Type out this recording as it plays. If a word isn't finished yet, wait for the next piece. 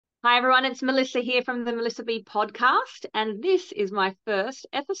Hi everyone, it's Melissa here from the Melissa B podcast, and this is my first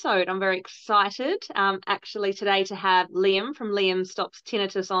episode. I'm very excited, actually today to have Liam from Liam Stops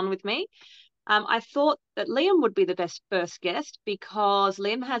Tinnitus on with me. I thought that Liam would be the best first guest because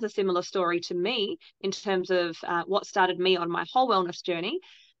Liam has a similar story to me in terms of what started me on my whole wellness journey,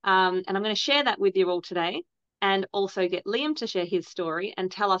 and I'm going to share that with you all today. And also get Liam to share his story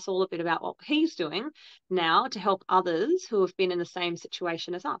and tell us all a bit about what he's doing now to help others who have been in the same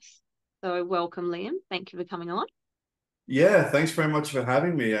situation as us. So welcome, Liam. Thank you for coming on. Yeah, thanks very much for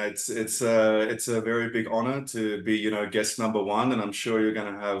having me. It's a very big honor to be, guest number one, and I'm sure you're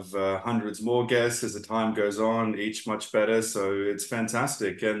going to have hundreds more guests as the time goes on, each much better. So it's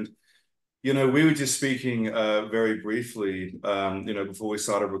fantastic. And we were just speaking very briefly, before we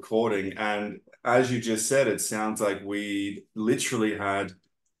started recording, and as you just said, it sounds like we literally had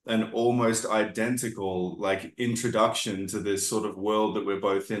an almost identical like introduction to this sort of world that we're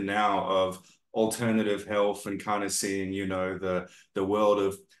both in now of alternative health and kind of seeing, the world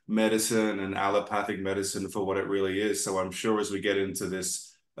of medicine and allopathic medicine for what it really is. So I'm sure as we get into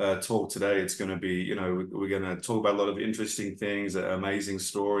this talk today, it's going to be, we're going to talk about a lot of interesting things, amazing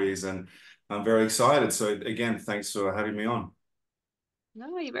stories, and I'm very excited. So again, thanks for having me on.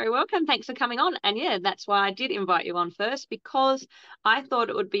 No, you're very welcome. Thanks for coming on. And yeah, that's why I did invite you on first because I thought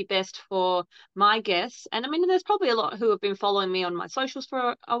it would be best for my guests. And I mean, there's probably a lot who have been following me on my socials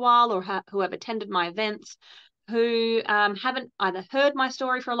for a while or who have attended my events who haven't either heard my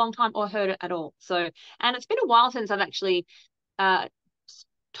story for a long time or heard it at all. So, and it's been a while since I've actually uh,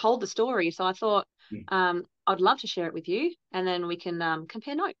 told the story. So I thought I'd love to share it with you and then we can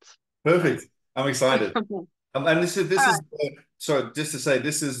compare notes. So, Perfect. I'm excited. all And this is right. so just to say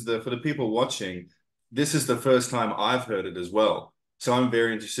this is the for the people watching, this is the first time I've heard it as well. So I'm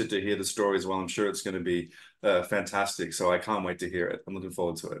very interested to hear the story as well. I'm sure it's going to be fantastic. So I can't wait to hear it. I'm looking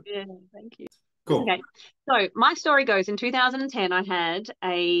forward to it. Yeah, thank you. Cool. Okay, so my story goes in 2010, I had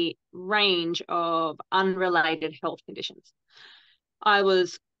a range of unrelated health conditions. I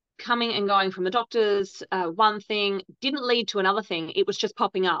was coming and going from the doctors. One thing didn't lead to another thing, it was just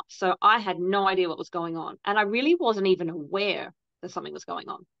popping up. So I had no idea what was going on. And I really wasn't even aware that something was going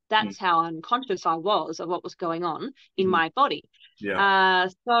on. Mm, That's how unconscious I was of what was going on in mm, my body. yeah.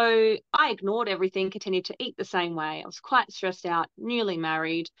 So I ignored everything, continued to eat the same way. I was quite stressed out, newly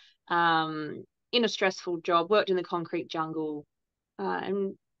married, in a stressful job, worked in the concrete jungle,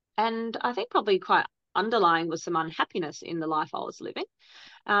 and I think probably quite underlying was some unhappiness in the life I was living.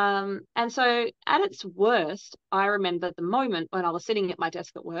 And so at its worst, I remember the moment when I was sitting at my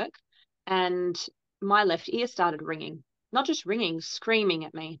desk at work and my left ear started ringing, not just ringing, screaming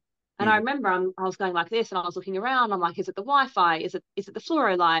at me. And I Mm, remember I was going like this and I was looking around. I'm like, is it the Wi-Fi? Is it the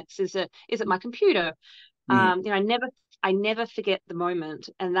fluoro lights? Is it my computer? mm. I never forget the moment,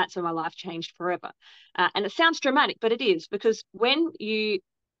 and that's when my life changed forever. And it sounds dramatic, but it is because when you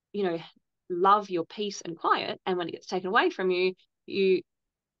know, love your peace and quiet, and when it gets taken away from you, you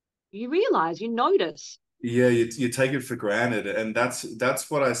you realize, you notice. Yeah, you take it for granted, and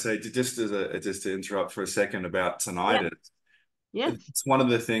that's what I say. Just to interrupt for a second about Yeah. tinnitus. Yes. It's one of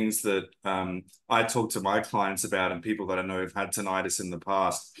the things that I talk to my clients about and people that I know have had tinnitus in the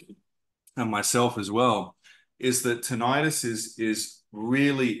past, and myself as well, is that tinnitus is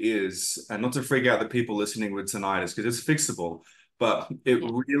really is, and not to freak out the people listening with tinnitus because it's fixable, but it Yeah.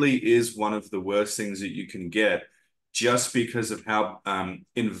 really is one of the worst things that you can get just because of how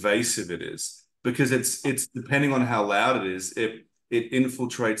invasive it is. Because it's depending on how loud it is, it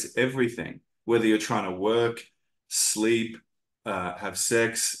infiltrates everything, whether you're trying to work, sleep, have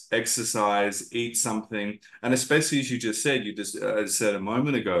sex, exercise, eat something, and especially as you just said, you just said a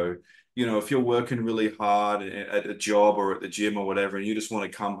moment ago, if you're working really hard at a job or at the gym or whatever, and you just want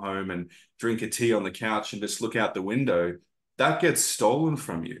to come home and drink a tea on the couch and just look out the window, that gets stolen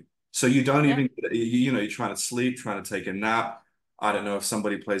from you. So you don't Yeah. even, you're trying to sleep, trying to take a nap. I don't know if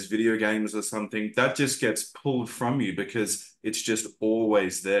somebody plays video games or something, that just gets pulled from you because it's just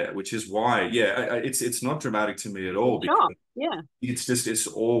always there, which is why, yeah, it's not dramatic to me at all because Sure. Yeah. it's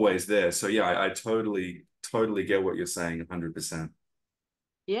always there. So yeah, I totally get what you're saying, 100%.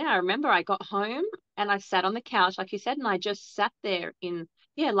 Yeah. I remember I got home and I sat on the couch, like you said, and I just sat there in,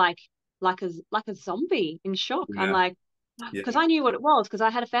 yeah, like a zombie in shock. I'm Yeah. like, because Yeah. I knew what it was, because I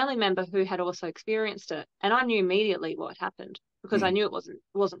had a family member who had also experienced it, and I knew immediately what happened because I Mm, knew it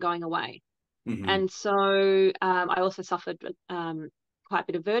wasn't going away. mhm, And so I also suffered quite a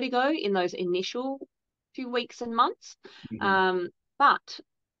bit of vertigo in those initial few weeks and months. mhm. Um, but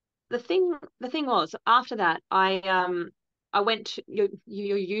the thing was after that I went to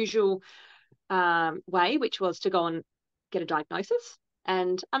your usual way, which was to go and get a diagnosis.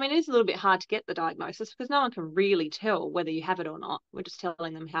 And I mean, it is a little bit hard to get the diagnosis because no one can really tell whether you have it or not. We're just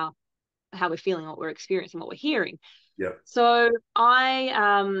telling them how we're feeling, what we're experiencing, what we're hearing. Yep. So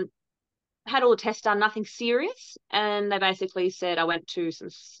I had all the tests done, nothing serious. And they basically said, I went to some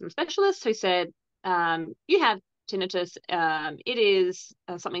specialists who said, you have tinnitus. It is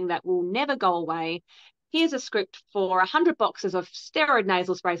something that will never go away. Here's a script for 100 boxes of steroid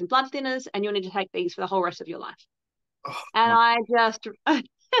nasal sprays and blood thinners, and you'll need to take these for the whole rest of your life. Oh, And I just, and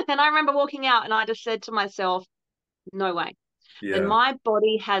I remember walking out and I just said to myself, no way. Then yeah. my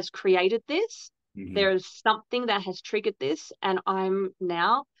body has created this. Hmm. There is something that has triggered this, and I'm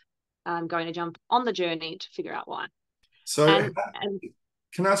now going to jump on the journey to figure out why. So And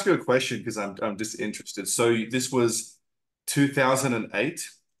can I ask you a question? Because I'm just interested. So this was 2008,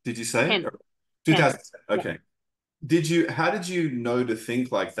 did you say? 10, Or 10. 2000. Yeah, Okay. How did you know to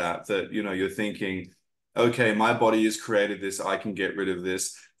think like that? That, you're thinking, okay, my body has created this, I can get rid of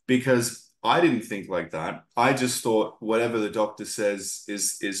this. Because I didn't think like that. I just thought whatever the doctor says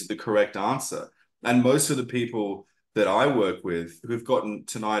is the correct answer. And most of the people that I work with who've gotten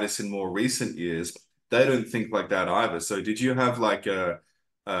tinnitus in more recent years, they don't think like that either. So did you have like a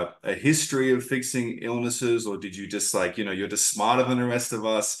history of fixing illnesses, or did you just like, you're just smarter than the rest of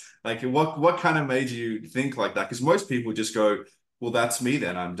us? Like what kind of made you think like that? Because most people just go, well, that's me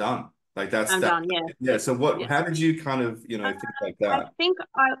then, I'm done. Like that's I'm that. done. Yeah, Yeah. So yeah. how did you kind of, Uh, think like I that? think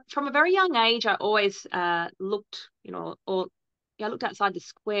from a very young age, I always looked, or yeah, I looked outside the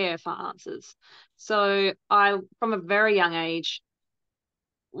square for answers. So from a very young age,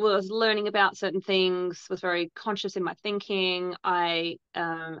 was learning about certain things, was very conscious in my thinking. I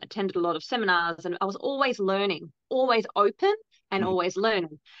attended a lot of seminars and I was always learning, always open and Mhm. always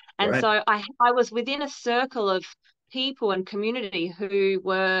learning. And Right. so I was within a circle of people and community who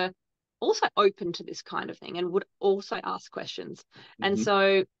were also open to this kind of thing and would also ask questions. And Hmm.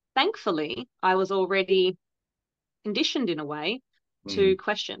 so thankfully, I was already conditioned in a way to Mm.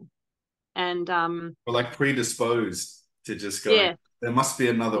 question. And We're like predisposed to just going, yeah, there must be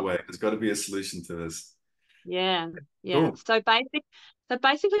another way. There's got to be a solution to this. yeah, yeah. Cool. So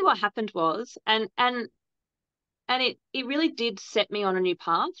basically what happened was, and it really did set me on a new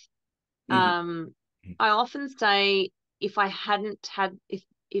path. Hmm. Um, I often say if I hadn't had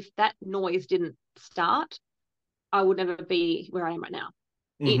if that noise didn't start, I would never be where I am right now.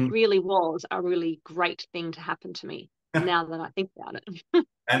 It Hmm. really was a really great thing to happen to me now that I think about it.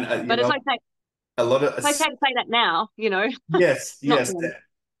 And But a lot of it's okay to say that now, yes, not yes. then.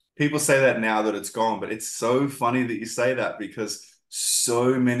 People say that now that it's gone, but it's so funny that you say that because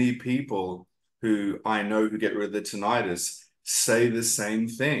so many people who I know who get rid of the tinnitus say the same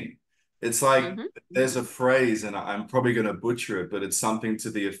thing. It's like Hmm. there's a phrase, and I'm probably going to butcher it, but it's something to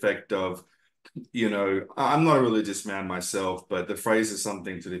the effect of, I'm not a religious man myself, but the phrase is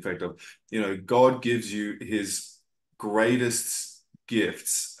something to the effect of, God gives you his greatest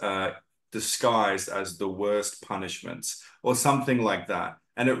gifts, disguised as the worst punishments, or something like that.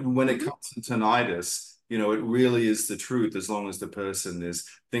 And when it Hmm. comes to tinnitus, it really is the truth as long as the person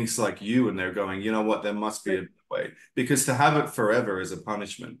thinks like you and they're going, you know what, there must be a way. Because to have it forever is a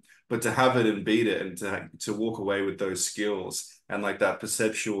punishment, but to have it and beat it and to walk away with those skills and like that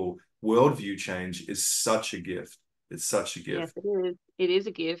perceptual worldview change is such a gift. It's such a Yes, gift. it is. It is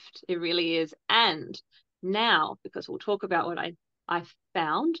a gift. It really is. And now, because we'll talk about what I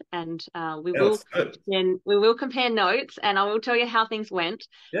found, and Yeah, that's good. we will compare notes, and I will tell you how things went.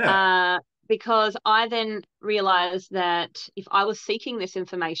 Yeah. Uh, because I then realized that if I was seeking this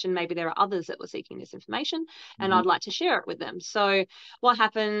information, maybe there are others that were seeking this information, and Mhm. I'd like to share it with them. So what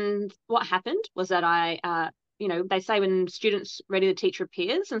happened? What happened was that they say when students ready, the teacher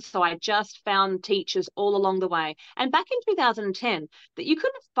appears. And so I just found teachers all along the way. And back in 2010, that you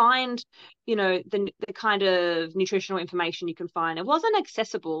couldn't find, the kind of nutritional information you can find. It wasn't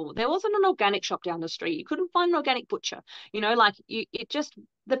accessible. There wasn't an organic shop down the street. You couldn't find an organic butcher.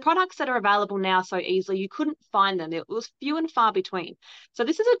 The products that are available now so easily, you couldn't find them. It was few and far between. So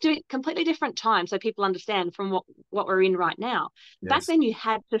this is a completely different time, so people understand from what we're in right now. Back Yes. then, you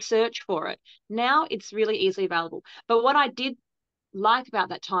had to search for it. Now it's really easily available. But what I did like about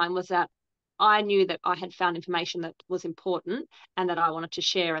that time was that I knew that I had found information that was important and that I wanted to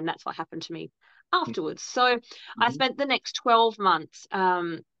share. And that's what happened to me afterwards. So I Mhm. spent the next 12 months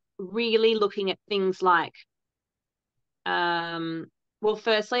really looking at things like, well,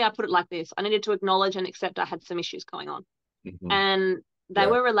 firstly, I put it like this. I needed to acknowledge and accept I had some issues going on. Mhm. And they Yeah.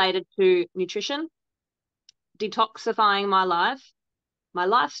 were related to nutrition, detoxifying my life, my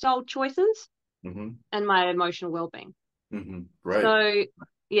lifestyle choices, Hmm. and my emotional well-being. Hmm. Great. So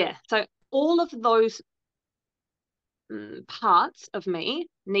yeah, so all of those parts of me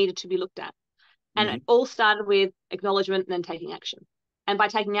needed to be looked at. And Mm-hmm. it all started with acknowledgement and then taking action. And by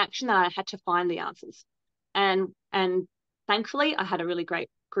taking action, then I had to find the answers. And thankfully, I had a really great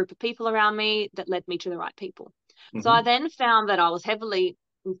group of people around me that led me to the right people. So I Mm-hmm. then found that I was heavily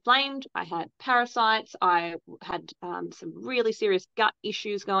inflamed. I had parasites. I had some really serious gut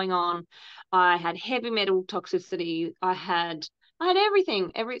issues going on. I had heavy metal toxicity. I had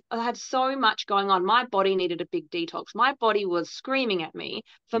everything. I had so much going on. My body needed a big detox. My body was screaming at me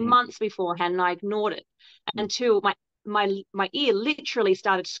for Mm-hmm. months beforehand, and I ignored it until my ear literally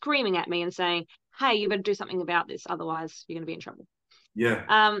started screaming at me and saying, "Hey, you better do something about this, otherwise you're going to be in trouble." Yeah.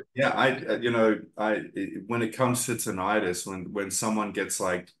 Um, Yeah, when it comes to tinnitus, when someone gets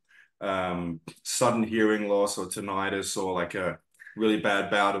like sudden hearing loss or tinnitus or like a really bad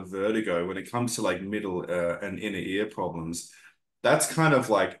bout of vertigo, when it comes to like middle and inner ear problems, that's kind of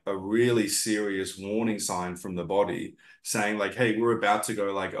like a really serious warning sign from the body saying like, hey, we're about to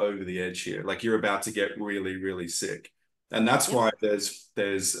go like over the edge here. Like you're about to get really, really sick. And that's yep. why there's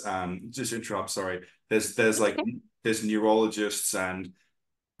just interrupt, sorry. There's like Okay. there's neurologists and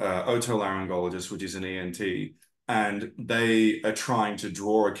otolaryngologist, which is an ENT, and they are trying to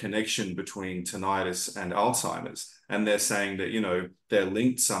draw a connection between tinnitus and Alzheimer's. And they're saying that, they're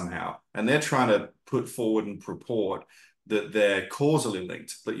linked somehow. And they're trying to put forward and purport that they're causally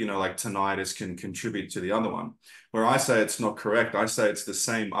linked, that, like tinnitus can contribute to the other one. Where I say it's not correct, I say it's the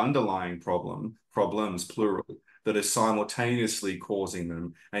same underlying problems, plural, that is simultaneously causing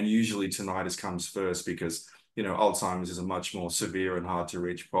them. And usually tinnitus comes first because Alzheimer's is a much more severe and hard to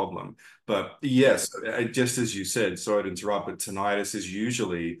reach problem. But yes, just as you said, sorry to interrupt, but tinnitus is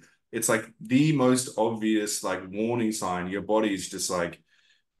usually, it's like the most obvious like warning sign. Your body's just like,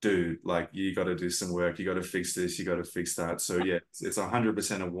 dude, like you got to do some work. You got to fix this. You got to fix that. So yeah, it's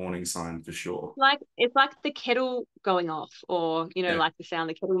 100% a warning sign for sure. It's like the kettle going off, or Yeah. like the sound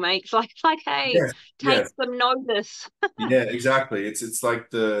the kettle makes. Like, hey, Yes. take Yes. some notice. Yeah, exactly. It's like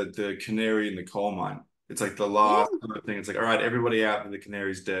the canary in the coal mine. It's like the Yeah, last kind of thing. It's like, all right, everybody out, and the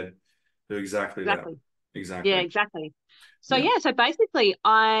canary's dead. Do exactly that. exactly. Yeah, Exactly. exactly. So Yeah. yeah, so basically,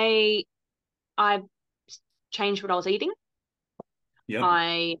 I changed what I was eating. Yep.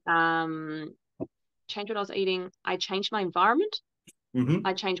 I changed what I was eating. I changed my environment. Mm-hmm.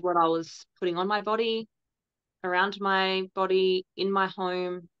 I changed what I was putting on my body, around my body, in my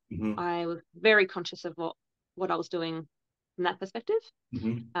home. Mm-hmm. I was very conscious of what I was doing from that perspective.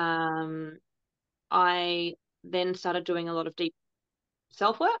 Mm-hmm. Um, I then started doing a lot of deep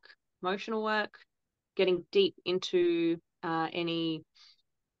self work, emotional work, getting deep into any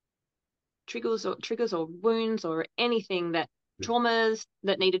triggers or wounds or anything that traumas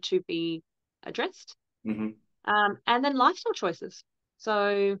that needed to be addressed. Mm-hmm. And then lifestyle choices.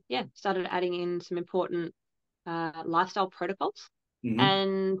 So yeah, started adding in some important lifestyle protocols. Mm-hmm.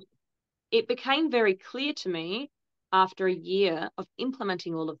 And it became very clear to me after a year of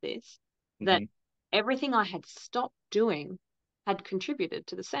implementing all of this that Mm-hmm. everything I had stopped doing had contributed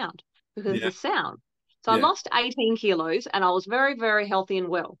to the sound, because Yeah. the sound. So I Yeah. lost 18 kilos and I was very, very healthy and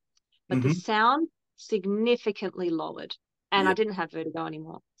well, but the Mm-hmm. sound significantly lowered, and I Yeah. didn't have vertigo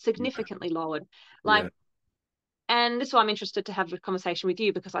anymore. Yeah. Significantly lowered. Like, Yeah. and this is why I'm interested to have a conversation with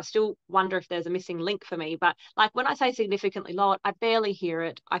you, because I still wonder if there's a missing link for me. But like when I say significantly lowered, I barely hear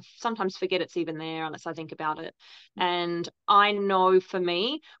it. I sometimes forget it's even there unless I think about it. And I know for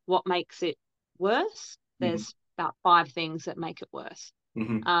me what makes it worse. Mm-hmm. There's about 5 things that make it worse.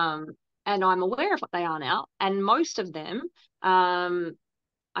 Mm-hmm. Um, and I'm aware of what they are now. And most of them,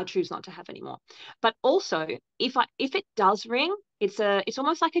 I choose not to have anymore. But also, if it does ring, it's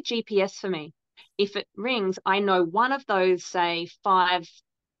almost like a GPS for me. If it rings, I know one of those, say, 5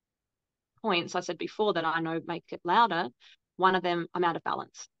 points I said before that I know make it louder. One of them, I'm out of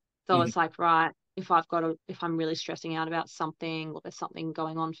balance. So Mm-hmm. it's like, right, if I'm really stressing out about something, or there's something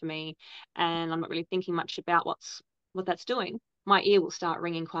going on for me, and I'm not really thinking much about what that's doing, my ear will start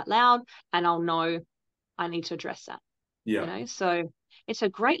ringing quite loud, and I'll know I need to address that. Yeah. So it's a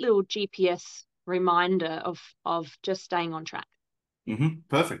great little GPS reminder of just staying on track. Mm-hmm.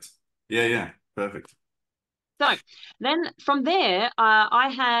 Perfect. Yeah. Yeah. Perfect. So then from there, I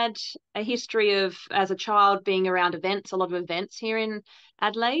had a history of, as a child, being around events, a lot of events here in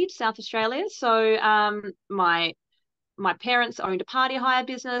Adelaide, South Australia. So my parents owned a party hire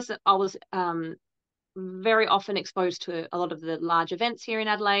business. I was very often exposed to a lot of the large events here in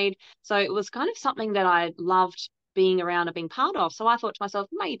Adelaide. So it was kind of something that I loved being around and being part of. So I thought to myself,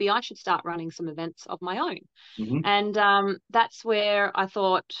 maybe I should start running some events of my own. Mm-hmm. And that's where I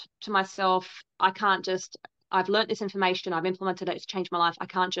thought to myself, I can't just I've learnt this information, I've implemented it, it's changed my life. I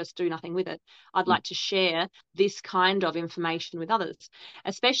can't just do nothing with it. I'd like to share this kind of information with others,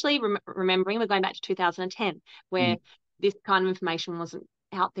 especially remembering we're going back to 2010, where this kind of information wasn't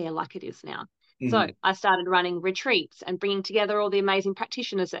out there like it is now. So I started running retreats and bringing together all the amazing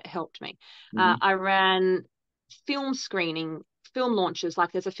practitioners that helped me. I ran film screening, film launches.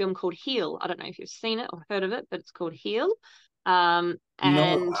 Like there's a film called Heal. I don't know if you've seen it or heard of it, but it's called Heal. No,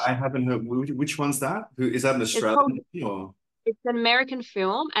 And I haven't heard. Which one's that? Who is that, an it's called, Australian or? it's an American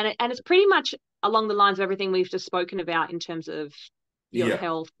film, and it's pretty much along the lines of everything we've just spoken about in terms of your Yeah,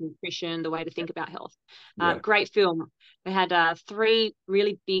 health, nutrition, the way to think about health. yeah. Great film. We had 3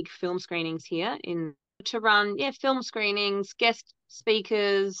 really big film screenings here in to run, film screenings, guest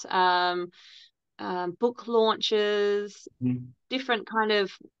speakers, book launches, Mhm. different kind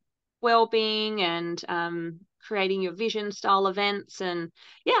of well-being and creating your vision style events. And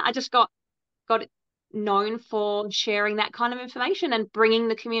I just got known for sharing that kind of information and bringing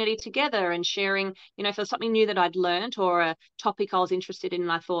the community together and sharing, if there's something new that I'd learned or a topic I was interested in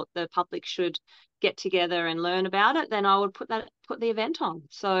and I thought the public should get together and learn about it, then I would put the event on.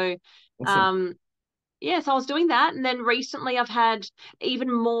 So Awesome. um so I was doing that. And then recently I've had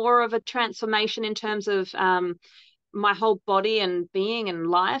even more of a transformation in terms of my whole body and being and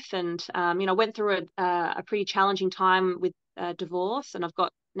life. And went through a pretty challenging time with divorce, and I've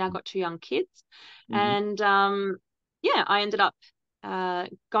now got 2 young kids. Mhm. And I ended up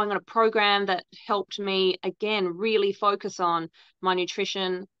going on a program that helped me again really focus on my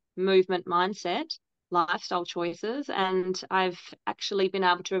nutrition, movement, mindset, lifestyle choices. And I've actually been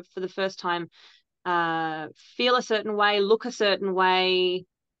able to, for the first time, feel a certain way, look a certain way,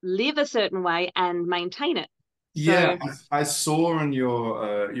 live a certain way, and maintain it. Yeah, So I saw on your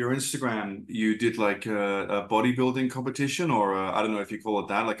Instagram you did like a bodybuilding competition, or I don't know if you call it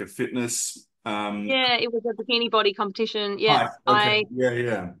that, like a fitness. yeah, it was a bikini body competition. Yeah, Hi. Okay. I Yeah, yeah.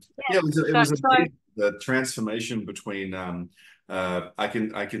 yeah. Yeah, it So was so amazing. The transformation between I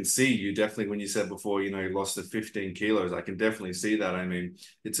can see you definitely when you said before, you lost the 15 kilos. I can definitely see that. I mean,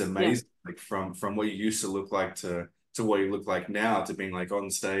 it's yeah. amazing, like from what you used to look like to what you look like now, to being like on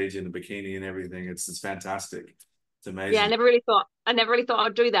stage in a bikini and everything. It's fantastic. It's Yeah, amazing. I never really thought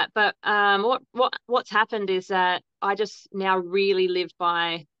I'd do that. But what's happened is that I just now really live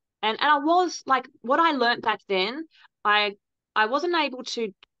by, and I was like, what I learned back then, I I wasn't able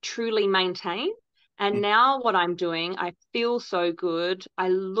to truly maintain. And now what I'm doing, I feel so good. I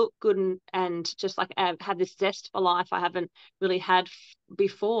look good, and just like I have this zest for life I haven't really had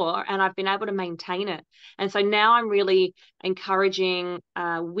before, and I've been able to maintain it. And so now I'm really encouraging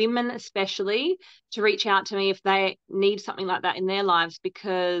women especially to reach out to me if they need something like that in their lives,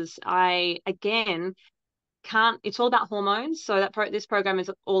 because I, again, can't, it's all about hormones. So this program is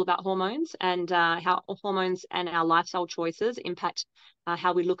all about hormones and how hormones and our lifestyle choices impact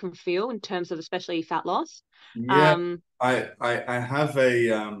how we look and feel in terms of especially fat loss. Yeah, um I have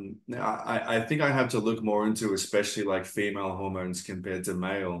I think I have to look more into especially like female hormones compared to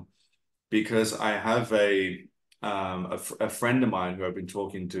male, because I have a friend of mine who I've been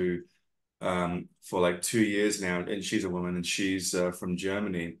talking to for like 2 years now, and she's a woman, and she's from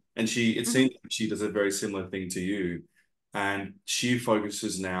Germany, and it mhm. seems like she does a very similar thing to you, and she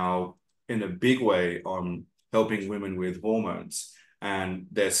focuses now in a big way on helping women with hormones and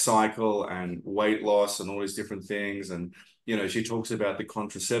their cycle and weight loss and all these different things. And she talks about the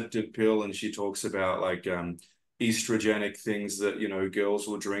contraceptive pill, and she talks about like estrogenic things that girls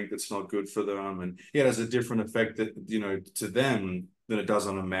will drink that's not good for them, and it has a different effect that to them than it does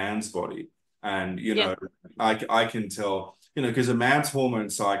on a man's body. And Yeah, I can tell, because a man's hormone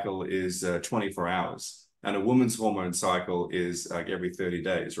cycle is 24 hours, and a woman's hormone cycle is like every 30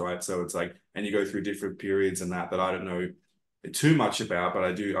 days, right? So it's like, and you go through different periods and that I don't know too much about, but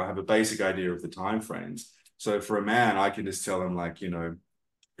I have a basic idea of the time frames. So for a man, I can just tell him like,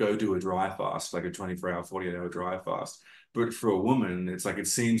 go do a dry fast, like a 24-hour, 48-hour dry fast. But for a woman, it's like, it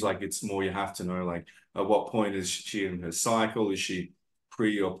seems like it's more, you have to know, like, at what point is she in her cycle? Is she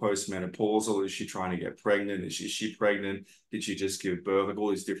pre or postmenopausal? Is she trying to get pregnant? Is she pregnant? Did she just give birth? Like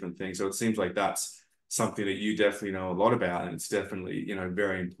all these different things. So it seems like that's something that you definitely know a lot about. And it's definitely,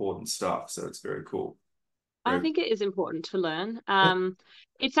 very important stuff. So it's very cool. I Very, think it is important to learn.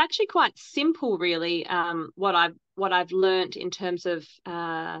 It's actually quite simple, really. What I've learned in terms of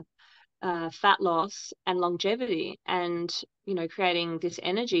fat loss and longevity, and creating this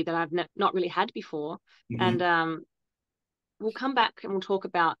energy that I've not really had before. And Mhm. we'll come back and we'll talk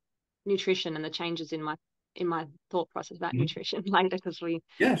about nutrition and the changes in my in my thought process about nutrition later, because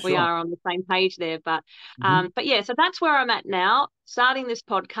Yeah, we sure. are on the same page there. Mhm. But yeah, so that's where I'm at now, starting this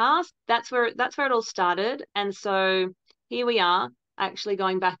podcast. That's where it all started. And so here we are, actually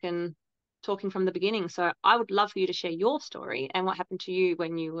going back and talking from the beginning. So I would love for you to share your story and what happened to you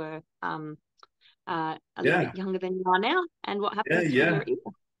when you were a little Yeah, bit younger than you are now, and what yeah, happened to yeah. your ear.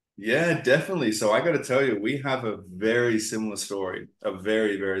 Yeah, definitely. So I got to tell you, we have a very similar story, a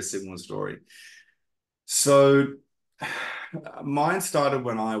very, very similar story. So mine started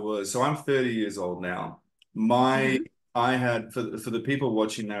when so I'm 30 years old now. My, Hmm. I had, for the people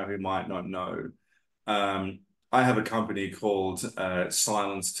watching now who might not know, um, I have a company called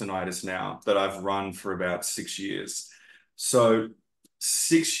Silence Tinnitus Now that I've run for about 6 years. So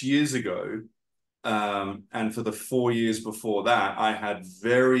 6 years ago, and for the 4 years before that, I had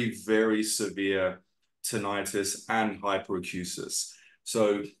very, very severe tinnitus and hyperacusis.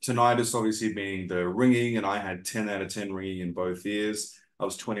 So tinnitus obviously being the ringing, and I had 10 out of 10 ringing in both ears. I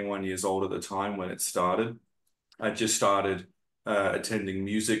was 21 years old at the time when it started. I just started attending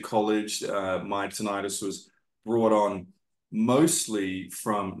music college. My tinnitus was brought on mostly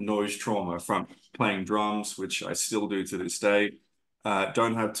from noise trauma, from playing drums, which I still do to this day.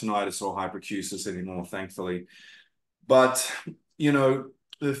 Don't have tinnitus or hyperacusis anymore, thankfully. But, you know,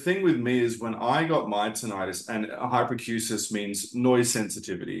 the thing with me is when I got my tinnitus, and hyperacusis means noise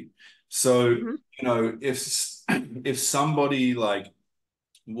sensitivity. So, Hmm. if somebody like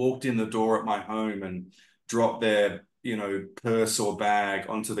walked in the door at my home and dropped their, purse or bag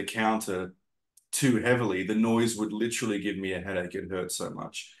onto the counter too heavily, the noise would literally give me a headache. It hurt so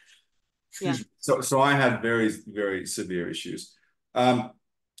much. Yeah. Excuse me. So I had very, very severe issues. Um,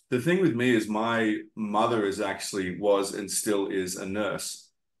 the thing with me is my mother was and still is a nurse.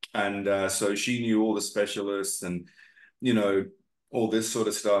 And so she knew all the specialists and, you know, all this sort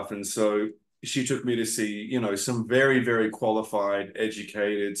of stuff. And so she took me to see, some very, very qualified,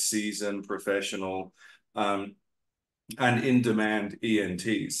 educated, seasoned, professional, um, and in-demand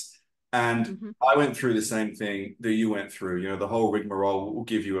ENTs. And Hmm. I went through the same thing that you went through. The whole rigmarole. Will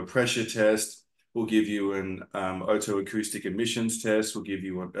give you a pressure test. We'll give you an otoacoustic emissions test. We'll give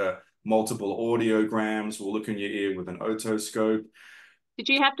you multiple audiograms. We'll look in your ear with an otoscope. Did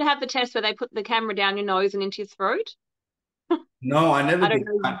you have to have the test where they put the camera down your nose and into your throat? No, I never I don't did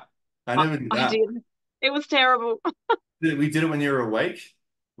know. that. I I, never did I that. did. It was terrible. We did it when you were awake,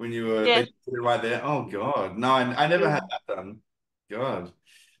 they Yes. did it right there. Oh God, no, I never Yeah. had that done. God,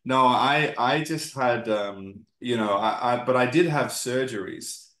 no, I just had, but I did have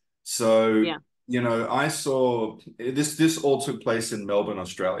surgeries. So, Yeah. I saw this all took place in Melbourne,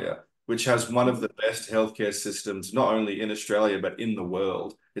 Australia, which has one of Hmm. the best healthcare systems, not only in Australia, but in the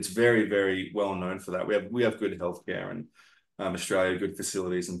world. It's very, very well known for that. We have good healthcare in Australia, good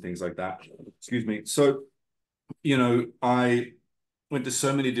facilities and things like that. Excuse me. So, I went to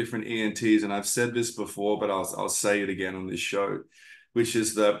so many different ENTs, and I've said this before, but I'll say it again on this show, which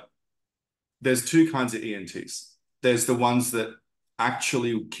is that there's two kinds of ENTs. There's the ones that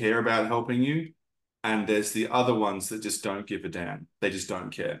actually care about helping you, and there's the other ones that just don't give a damn. They just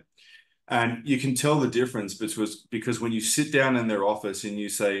don't care. And you can tell the difference because when you sit down in their office and you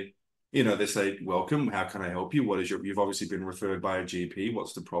say, they say, welcome, how can I help you? You've obviously been referred by a GP.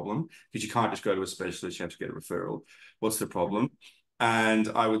 What's the problem? Because you can't just go to a specialist, you have to get a referral. What's the Hmm. problem? And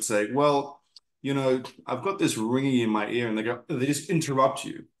I would say, well, I've got this ringing in my ear, and they just interrupt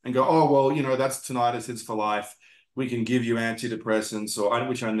you and go, oh, well, that's tinnitus, it's for life. We can give you antidepressants,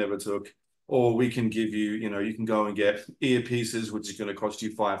 which I never took, or we can give you, you can go and get earpieces, which is going to cost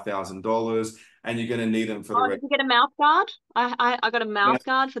you $5,000, and you're going to need them for the Oh, rest. did you get a mouth guard? I got a mouth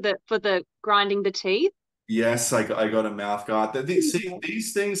guard for the grinding the teeth. Yes, I got a mouth guard. See, Yeah.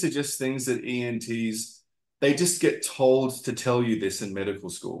 these things are just things that ENTs, they just get told to tell you this in medical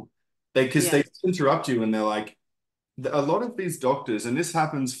school. Because Yeah. they interrupt you and they're like, a lot of these doctors, and this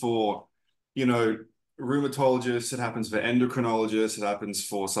happens for, you know, rheumatologists, it happens for endocrinologists, it happens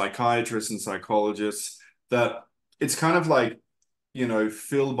for psychiatrists and psychologists, that it's kind of like,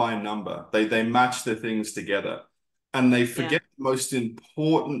 fill by number. They match the things together, and they Yeah. forget the most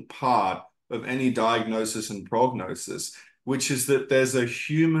important part of any diagnosis and prognosis, which is that there's a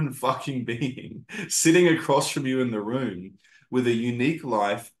human fucking being sitting across from you in the room with a unique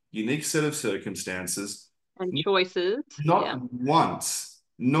life, unique set of circumstances. And choices. Yeah.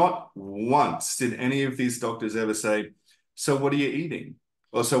 Not once did any of these doctors ever say, so what are you eating?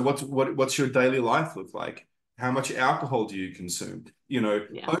 Or so what's your daily life look like? How much alcohol do you consume? Yeah.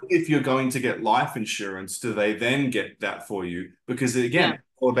 Only if you're going to get life insurance do they then get that for you, because again, Yeah. it's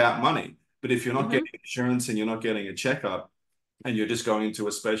all about money. But if you're not Hmm. getting insurance and you're not getting a checkup, and you're just going into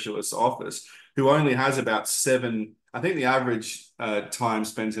a specialist's office who only has about 7, I think the average time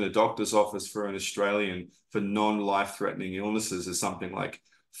spent in a doctor's office for an Australian for non-life-threatening illnesses is something like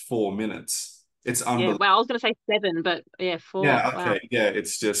 4 minutes. It's Yeah. unbelievable. Wow. I was going to say 7, but yeah, 4. Yeah, Wow. okay. Yeah,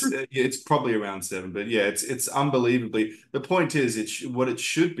 it's just it's probably around 7, but yeah, it's unbelievably. The point is, what it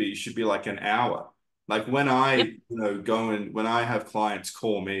should be like an hour. Like when I, Yep. go and when I have clients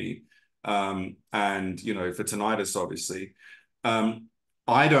call me, and for tinnitus, obviously, um,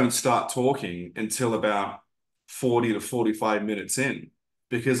 I don't start talking until about 40 to 45 minutes in,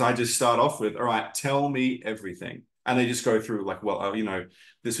 because I just start off with, all right, tell me everything. And they just go through like, well,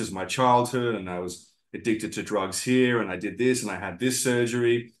 this was my childhood and I was addicted to drugs here, and I did this, and I had this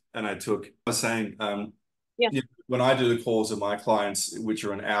surgery, and I was saying, Yeah. when I do the calls of my clients, which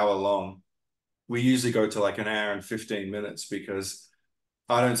are an hour long, we usually go to like an hour and 15 minutes, because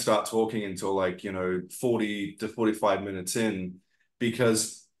I don't start talking until like, 40 to 45 minutes in,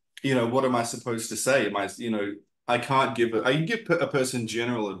 because, what am I supposed to say? I can't I can give a person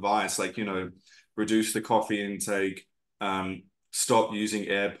general advice, like, reduce the coffee intake, um, stop using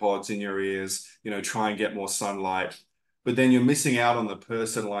AirPods in your ears, try and get more sunlight. But then you're missing out on the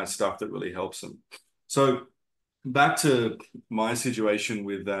personalized stuff that really helps them. So back to my situation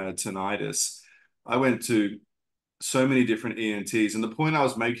with tinnitus, I went to so many different ENTs. And the point I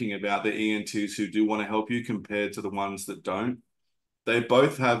was making about the ENTs who do want to help you compared to the ones that don't, they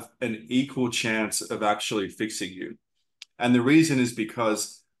both have an equal chance of actually fixing you. And the reason is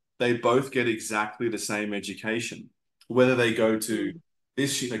because they both get exactly the same education, whether they go to Mm.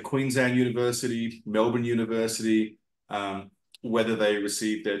 this, Queensland University, Melbourne University, um, whether they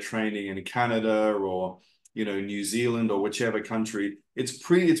receive their training in Canada or, New Zealand or whichever country, it's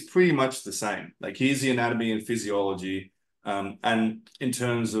pretty much the same. Like, here's the anatomy and physiology. And in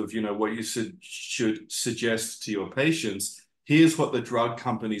terms of, what you should suggest to your patients, here's what the drug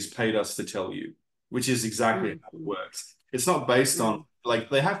companies paid us to tell you, which is exactly Mm. how it works. It's not based on, Mm. like,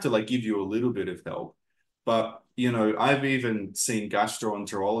 they have to like give you a little bit of help. But, I've even seen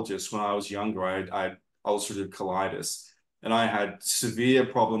gastroenterologists when I was younger. I had ulcerative colitis, and I had severe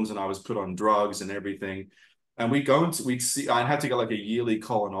problems, and I was put on drugs and everything. And we'd see, I'd have to get like a yearly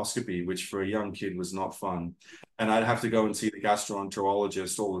colonoscopy, which for a young kid was not fun. And I'd have to go and see the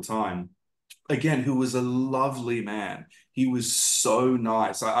gastroenterologist all the time, again, who was a lovely man. He was so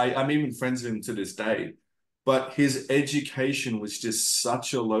nice. I'm even friends with him to this day. But his education was just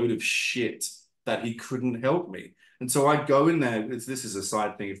such a load of shit that he couldn't help me. And so I'd go in there. This is a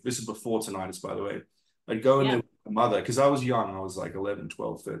side thing. If this is before tinnitus, by the way, I'd go in there Yeah. with my mother, because I was young. I was like 11,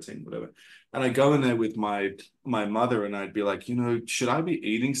 12, 13, whatever. And I'd go in there with my mother, and I'd be like, should I be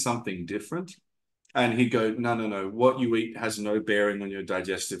eating something different? And he'd go, no, no, no. What you eat has no bearing on your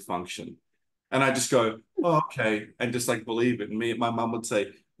digestive function. And I just go, oh, okay, and just like believe it. And my mum would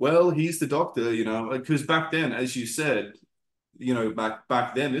say, well, he's the doctor, because back then, as you said,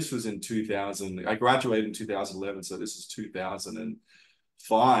 back then, this was in 2000. I graduated in 2011, so this is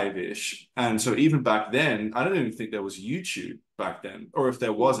 2005-ish. And so even back then, I don't even think there was YouTube back then, or if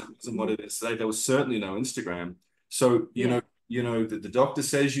there was, Mm. it wasn't what it is today. There was certainly no Instagram. So Yeah. that the doctor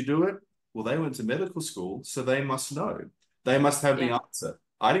says you do it. Well, they went to medical school, so they must know. They must have the Yeah. answer.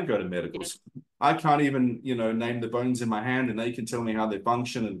 I didn't go to medical Yeah. school. I can't even, name the bones in my hand, and they can tell me how they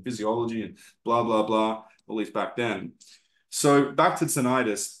function and physiology and blah, blah, blah, at least back then. So back to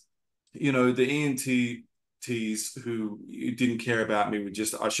tinnitus, the ENTs who didn't care about me would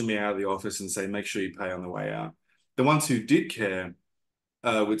just usher me out of the office and say, make sure you pay on the way out. The ones who did care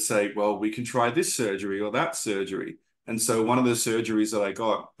would say, well, we can try this surgery or that surgery. And so one of the surgeries that I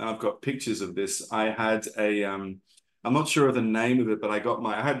got, and I've got pictures of this, I had I'm not sure of the name of it, but I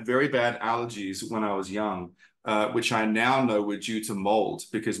had very bad allergies when I was young, which I now know were due to mold,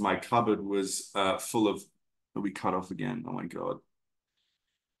 because my cupboard was full of, we cut off again. Oh my God.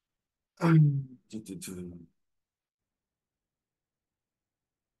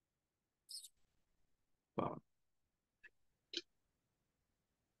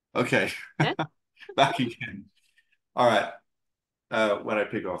 Okay, Yeah. back again. All right. When I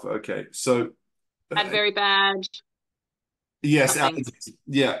pick off. Okay. So Had uh, very bad yes, something. allergies.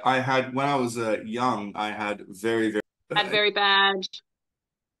 Yeah, I had when I was young, I had very, very Had uh, very bad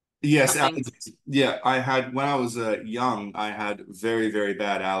yes, something. allergies. Yeah, I had when I was young, I had very, very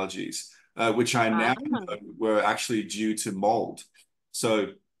bad allergies, which I Ah. now know were actually due to mold.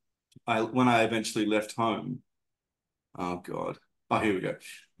 So when I eventually left home, oh God. Oh, here we go.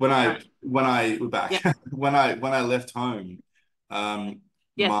 Right. We're back. Yeah. When I left home, um,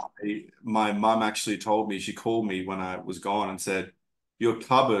 my Yes. my mum actually told me, she called me when I was gone and said, your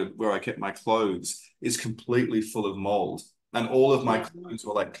cupboard where I kept my clothes is completely full of mold. and all of my Yeah. clothes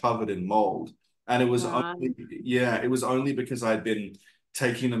were like covered in mold. And it was Right. only, yeah, it was only because I'd been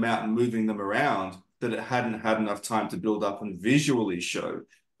taking them out and moving them around that it hadn't had enough time to build up and visually show.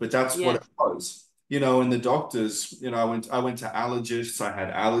 But that's what Yes. it was. And the doctors, I went to allergists, I had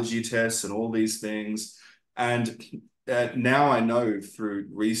allergy tests and all these things. And now I know through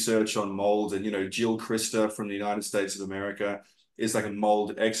research on mold, and Jill Christa from the United States of America is like a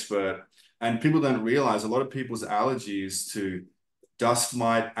mold expert. And people don't realize a lot of people's allergies to dust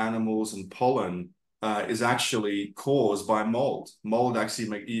mite, animals, and pollen is actually caused by mold. Mold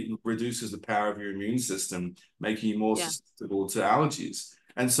actually reduces the power of your immune system, making you more Yeah. susceptible to allergies.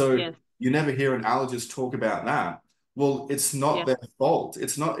 And so Yes. you never hear an allergist talk about that. Well, it's not Yeah. their fault.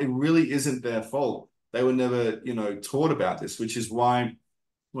 It's not, it really isn't their fault. They were never, taught about this, which is why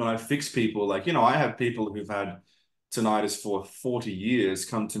when I fix people, like, I have people who've had tinnitus for 40 years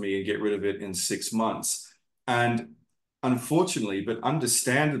come to me and get rid of it in 6 months. And unfortunately, but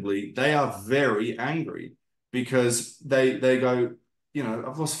understandably, they are very angry because they go,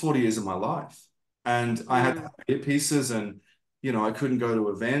 I've lost 40 years of my life. And I had Mm. earpieces, and, I couldn't go to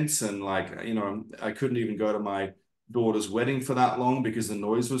events, and like, I couldn't even go to my daughter's wedding for that long because the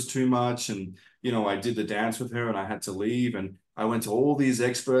noise was too much. And, I did the dance with her and I had to leave. And I went to all these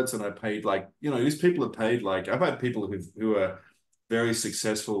experts and I paid like, these people are paid like, I've had people who are very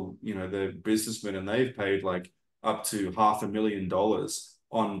successful, they're businessmen, and they've paid like up to $500,000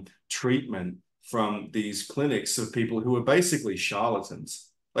 on treatment from these clinics of people who are basically charlatans.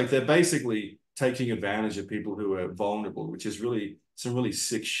 Like they're basically taking advantage of people who are vulnerable, which is really some really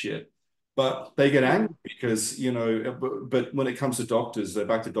sick shit. But they get angry Mm. because, but when it comes to doctors, they're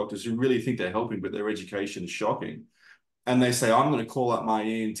back to doctors who really think they're helping, but their education is shocking. And they say, I'm going to call up my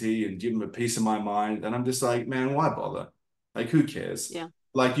ENT and give them a piece of my mind. And I'm just like, man, why bother? Like, who cares? Yeah.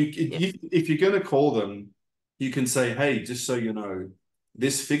 Like, Yeah. if you're going to call them, you can say, hey, just so you know,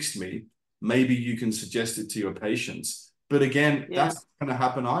 this fixed me. Maybe you can suggest it to your patients. But again, Yeah. that's not going to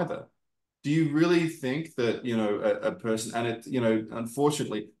happen either. Do you really think that, a person, and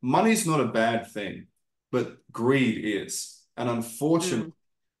unfortunately, money's not a bad thing, but greed is. And unfortunately, Mm.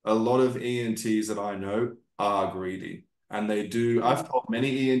 a lot of ENTs that I know are greedy. And they do, I've Mm. told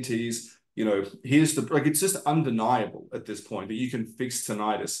many ENTs, here's like, it's just undeniable at this point that you can fix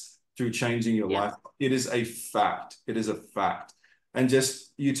tinnitus through changing your Yeah. life. It is a fact. It is a fact. And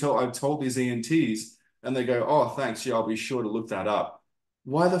just, I've told these ENTs, and they go, oh, thanks. Yeah, I'll be sure to look that up.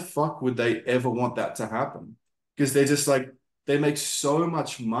 Why the fuck would they ever want that to happen? Because they're just like, they make so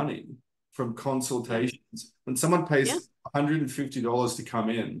much money from Yeah. consultations. When someone Yeah. pays $150 to come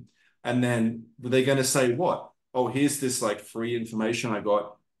in, and then they're going to say, what? Oh, here's this like free information I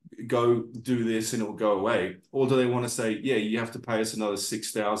got. Go do this and it will go away. Or do they want to say, yeah, you have to pay us another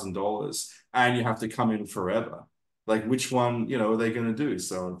 $6,000 and you have to come in forever? Like, which one, are they going to do?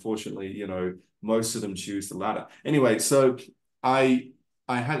 So unfortunately, most of them choose the latter. Anyway, so I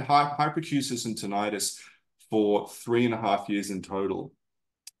I had hyperacusis and tinnitus for 3.5 years in total.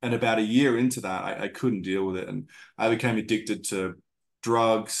 And about a year into that, I couldn't deal with it. And I became addicted to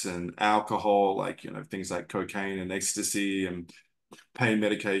drugs and alcohol, like, things like cocaine and ecstasy and pain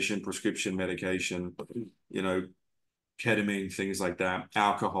medication, prescription medication, you know, ketamine, things like that,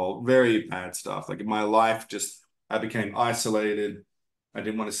 alcohol, very bad stuff. Like my life just, I became isolated. I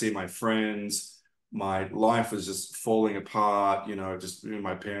didn't want to see my friends. My life was just falling apart. Just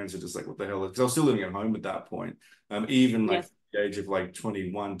my parents are just like, what the hell? Because I was still living at home at that point. Even like Yes. the age of like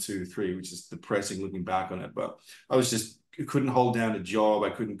 21, 2, 3, which is depressing looking back on it. But I was just, I couldn't hold down a job. I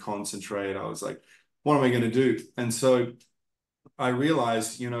couldn't concentrate. I was like, what am I going to do? And so I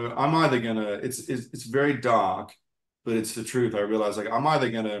realized, I'm either gonna, it's very dark, but it's the truth. I realized like I'm either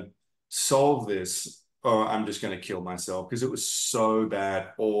gonna solve this or I'm just gonna kill myself because it was so bad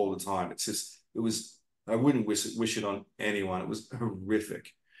all the time. I wouldn't wish it on anyone. It was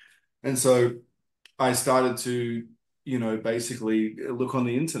horrific. And so I started to, basically look on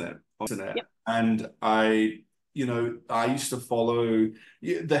the internet, Yep. and I used to follow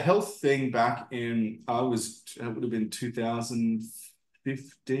the health thing back in, it would have been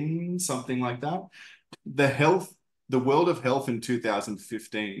 2015, something like that. The health, the world of health in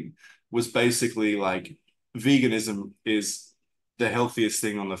 2015 was basically like veganism is the healthiest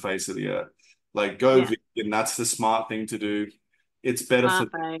thing on the face of the earth. Like go Yeah. vegan, that's the smart thing to do. It's better for,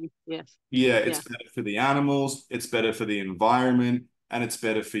 Smart thing. Yes. yeah, it's Yeah. better for the animals, it's better for the environment, and it's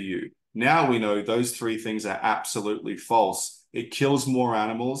better for you. Now we know those three things are absolutely false. It kills more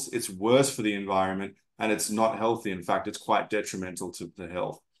animals, it's worse for the environment, and it's not healthy. In fact, it's quite detrimental to the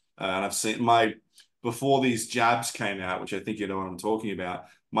health. And I've seen before these jabs came out, which I think you know what I'm talking about,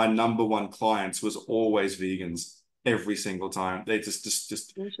 my number one clients was always vegans. every single time. They just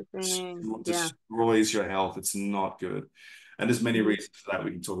Interesting. Yeah. destroys your health. It's not good. And there's many Mm. reasons for that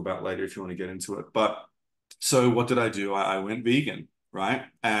we can talk about later if you want to get into it. But so what did I do? I went vegan, right?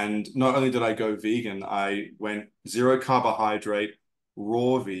 And not only did I go vegan, I went zero carbohydrate,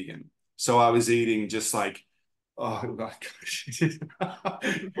 raw vegan. So I was eating just like, oh my gosh,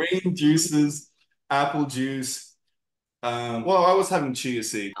 green juices, apple juice. Well, I was having chia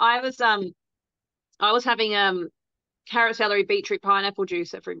seed. I was having carrot, celery, beetroot, pineapple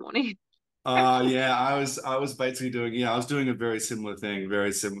juice every morning. Yeah, I was basically doing, yeah, I was doing a very similar thing,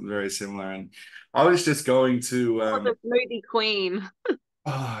 very similar. And I was just going to I was a smoothie queen.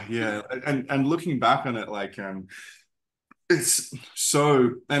 yeah, and looking back on it, like it's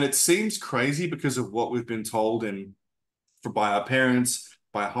so, and it seems crazy because of what we've been told in for by our parents,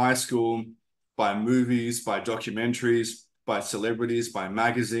 by high school, by movies, by documentaries, by celebrities, by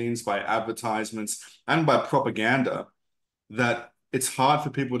magazines, by advertisements, and by propaganda, that it's hard for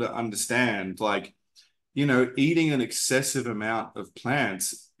people to understand. Like, eating an excessive amount of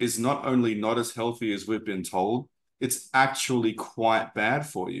plants is not only not as healthy as we've been told, it's actually quite bad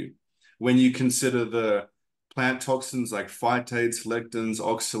for you. When you consider the plant toxins like phytates, lectins,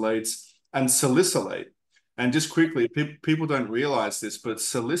 oxalates, and salicylate. And just quickly, people don't realize this, but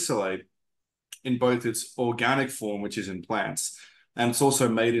salicylate in both its organic form, which is in plants, and it's also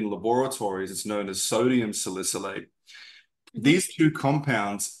made in laboratories, it's known as sodium salicylate. Mhm. These two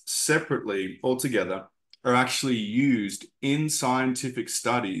compounds separately, altogether, are actually used in scientific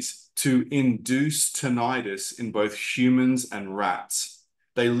studies to induce tinnitus in both humans and rats.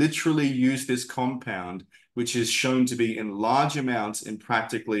 They literally use this compound, which is shown to be in large amounts in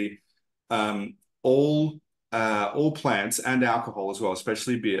practically um, all all plants and alcohol as well,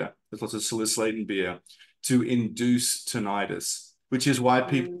 especially beer. There's lots of salicylate in beer to induce tinnitus, which is why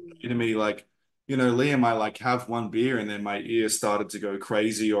people Mm. say to me like, Liam, I like have one beer and then my ears started to go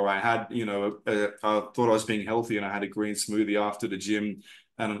crazy, or I had, I thought I was being healthy and I had a green smoothie after the gym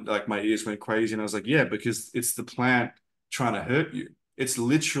and like my ears went crazy. And I was like, yeah, because it's the plant trying to hurt you. It's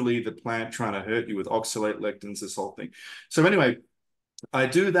literally the plant trying to hurt you with oxalate, lectins, this whole thing. So anyway, I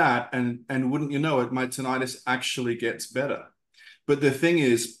do that and wouldn't you know it, my tinnitus actually gets better. But the thing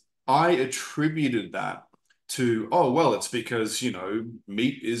is, I attributed that to, oh, well, it's because,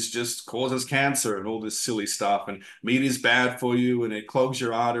 meat is just causes cancer and all this silly stuff. And meat is bad for you and it clogs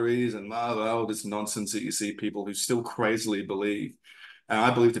your arteries and all this nonsense that you see people who still crazily believe. And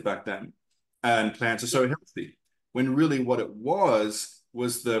I believed it back then. And plants are Yeah. so healthy. When really what it was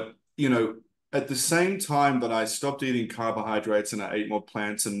that, at the same time that I stopped eating carbohydrates and I ate more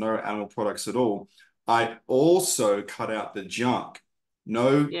plants and no animal products at all, I also cut out the junk.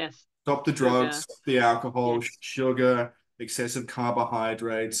 No, Yes. stop the drugs, Sugar. stop the alcohol, Yes. sugar, excessive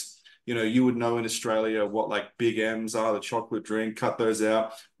carbohydrates. You would know in Australia what like big M's are, the chocolate drink, cut those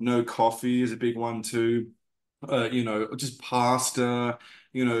out. No coffee is a big one too. Just pasta,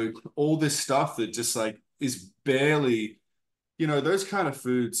 all this stuff that just like is barely, those kind of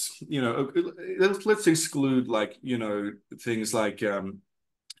foods, let's exclude like, things like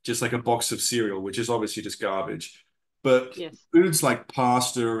just like a box of cereal, which is obviously just garbage. But Yes. foods like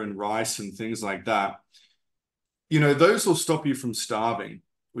pasta and rice and things like that, those will stop you from starving,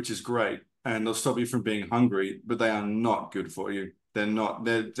 which is great. And they'll stop you from being hungry, but they are not good for you. They're not.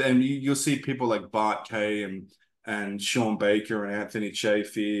 And you'll see people like Bart Kay and Sean Baker and Anthony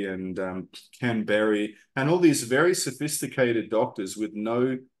Chafee and Ken Berry and all these very sophisticated doctors with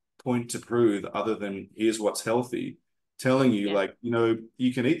no point to prove other than here's what's healthy, telling you Yeah. like,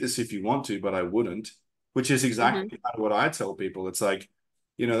 you can eat this if you want to, but I wouldn't, which is Hmm. exactly kind of what I tell people. It's like,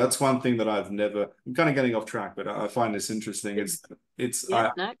 that's one thing that I've never, I'm kind of getting off track, but I find this interesting. It's, Yeah.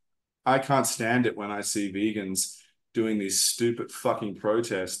 No. I can't stand it when I see vegans doing these stupid fucking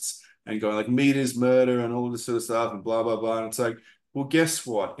protests and going like meat is murder and all this sort of stuff and blah, blah, blah. And it's like, well, guess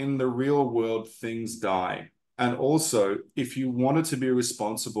what? In the real world, things die. And also, if you wanted to be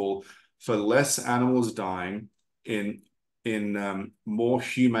responsible for less animals dying in more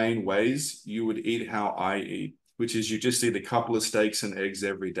humane ways, you would eat how I eat, which is you just eat a couple of steaks and eggs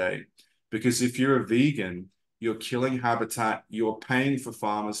every day. Because if you're a vegan, you're killing habitat, you're paying for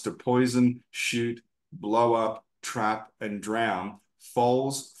farmers to poison, shoot, blow up, trap, and drown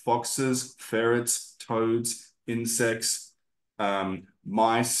foals, foxes, ferrets, toads, insects,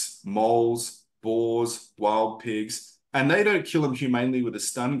 mice, moles, boars, wild pigs. And they don't kill them humanely with a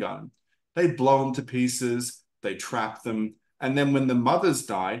stun gun. They blow them to pieces, they trap them. And then when the mothers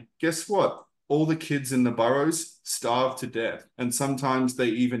die, guess what? All the kids in the burrows starve to death. And sometimes they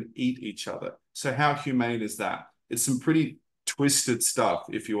even eat each other. So how humane is that? It's some pretty twisted stuff,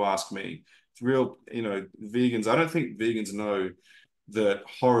 if you ask me. real, vegans. I don't think vegans know the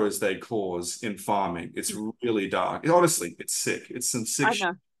horrors they cause in farming. It's really dark. Honestly, it's sick. It's some sick I shit.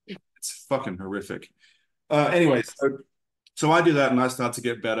 know. It's fucking horrific. Yeah. Anyway, so I do that and I start to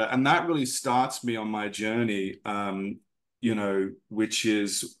get better. And that really starts me on my journey, which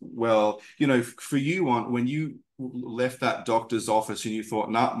is, well, for you when you left that doctor's office and you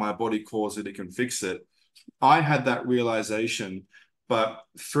thought, nah, my body caused it, it can fix it. I had that realization, but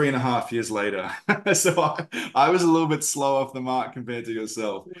 3.5 years later. So I was a little bit slow off the mark compared to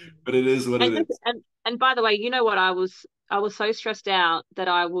yourself, but it is what it is. And by the way, you know what? I was so stressed out that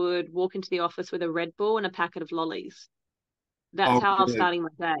I would walk into the office with a Red Bull and a packet of lollies. That's Oh, how I was really? starting my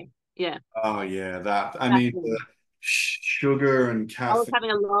day. Yeah. Oh, yeah. That, I Back mean, the then. sugar and I was caffeine.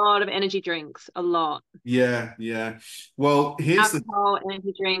 having a lot of energy drinks, a lot. Yeah, yeah. Well, here's the Alcohol,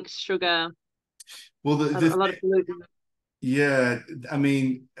 energy drinks, sugar, well the, a the lot of gluten. yeah. I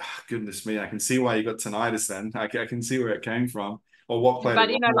mean, goodness me, I can see why you got tinnitus. Then I can see where it came from, or what played a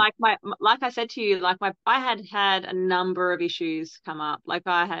But you know, role. like I said to you, I had had a number of issues come up. Like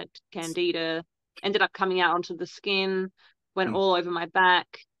I had candida, ended up coming out onto the skin, went Mm, all over my back.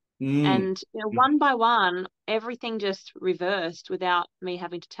 mm, And one by one, everything just reversed without me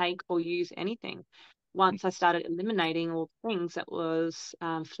having to take or use anything. mm. Once I started eliminating all the things that was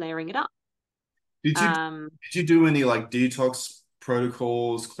flaring it up. Did you Um, did you do any like detox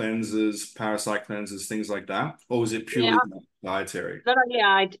protocols, cleanses, parasite cleanses, things like that, or was it yeah, purely dietary? no, no,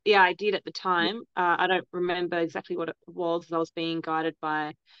 I did at the Yeah, time. I don't remember exactly what it was. I was being guided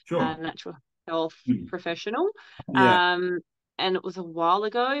by a sure. natural health Mm. professional, Yeah. um, and it was a while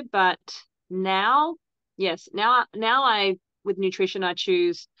ago. But now, yes, now I with nutrition I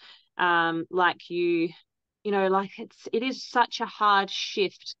choose, like like it is such a hard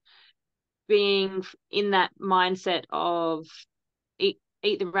shift being in that mindset of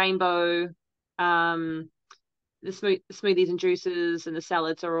eat the rainbow, um the smoothies and juices and the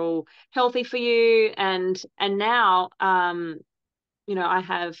salads are all healthy for you, and now I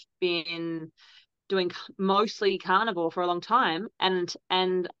have been doing mostly carnivore for a long time, and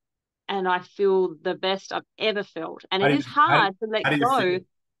I feel the best I've ever felt, and How it do you is how do you, hard to let how do you go. feel?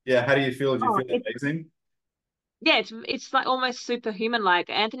 Yeah, how do you feel? Do you Oh, feel amazing? yeah, it's like almost superhuman. Like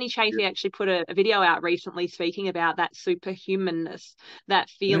Anthony Yeah. Chafee actually put a video out recently speaking about that superhumanness, that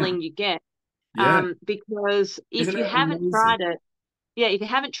Yeah. feeling you get. Yeah. Because if Isn't you it haven't amazing? tried it, yeah, if you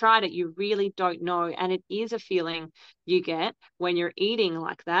haven't tried it, you really don't know. And it is a feeling you get when you're eating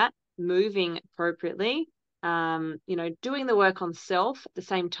like that, moving appropriately, doing the work on self at the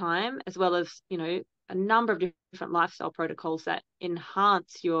same time, as well as, a number of different lifestyle protocols that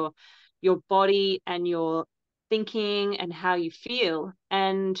enhance your body and your thinking and how you feel.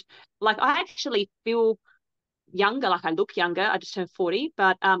 And like I actually feel younger, like I look younger. I just turned 40,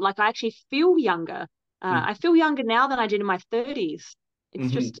 but like I actually feel younger. I feel younger now than I did in my 30s.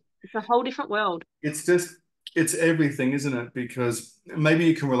 Mm-hmm. It's a whole different world. It's just it's everything, isn't it? Because maybe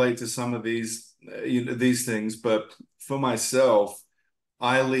you can relate to some of these things, but for myself,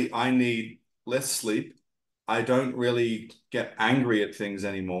 I need less sleep. I don't really get angry at things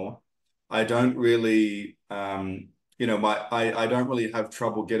anymore. I don't really I don't really have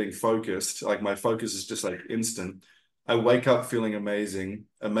trouble getting focused. Like my focus is just like instant. I wake up feeling amazing,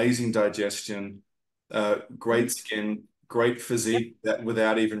 amazing digestion, great Mhm. skin, great Yep, physique that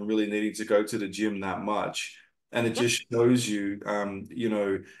without even really needing to go to the gym that much. And it yep, just shows you, and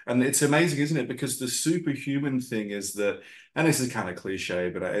it's amazing, isn't it? Because the superhuman thing is that, and this is kind of cliche,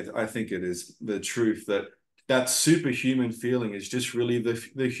 but I think it is the truth that that superhuman feeling is just really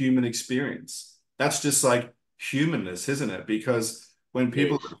the human experience. That's just like humanness, isn't it? Because when it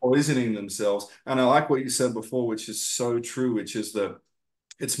people is. are poisoning themselves, and I like what you said before, which is so true, which is that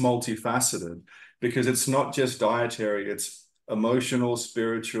it's multifaceted because it's not just dietary, it's emotional,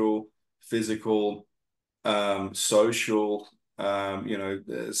 spiritual, physical, social,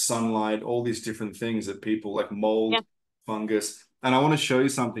 sunlight, all these different things that people like Yeah, mold, fungus. And I want to show you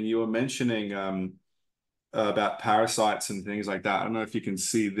something. You were mentioning about parasites and things like that. I don't know if you can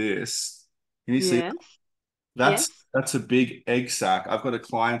see this. Can you see? yes, That's yes, that's a big egg sac. I've got a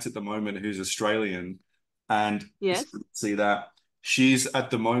client at the moment who's Australian, and yes. see that she's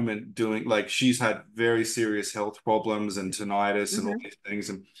at the moment doing like she's had very serious health problems and tinnitus and all Mm-hmm. these things,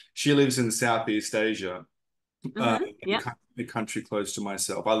 and she lives in Southeast Asia, Mm-hmm. in Yep. a country close to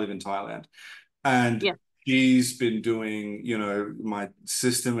myself. I live in Thailand, and Yeah. she's been doing, my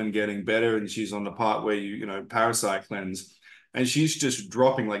system and getting better. And she's on the part where parasite cleanse. And she's just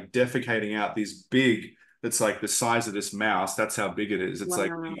dropping, like defecating out these big, it's like the size of this mouse. That's how big it is. It's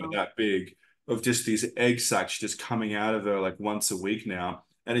like, Wow. that big of just these egg sacs just coming out of her like once a week now.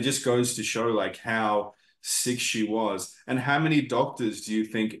 And it just goes to show like how sick she was. And how many doctors do you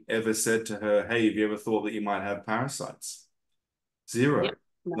think ever said to her, hey, have you ever thought that you might have parasites? Yeah. Zero,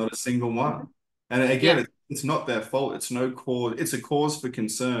 No. not a single one. Mhm. And again, Yeah. it's not their fault. It's no cause. It's a cause for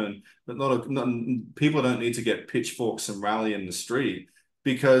concern, but not people don't need to get pitchforks and rally in the street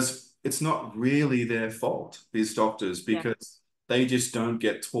because it's not really their fault, these doctors, Yeah. because they just don't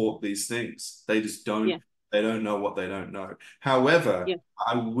get taught these things. They just Yeah. they don't know what they don't know. However, Yeah.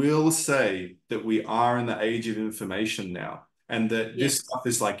 I will say that we are in the age of information now, and that Yeah. this stuff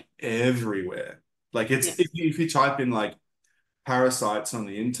is like everywhere. Like Yeah. it's if you type in like parasites on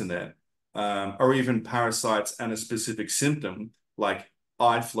the internet, or even parasites and a specific symptom like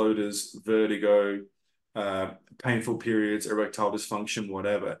eye floaters, vertigo, painful periods, erectile dysfunction,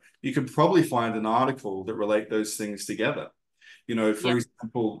 whatever, you could probably find an article that relate those things together. You know, for Yeah.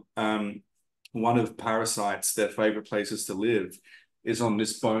 example, one of parasites, their favorite places to live is on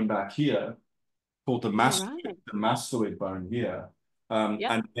this bone back here called All right. the mastoid bone here. Yep.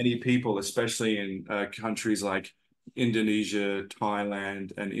 And many people, especially in countries like Indonesia,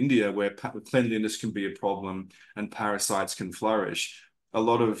 Thailand, and India, where cleanliness can be a problem and parasites can flourish, a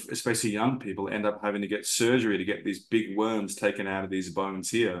lot of, especially young people, end up having to get surgery to get these big worms taken out of these bones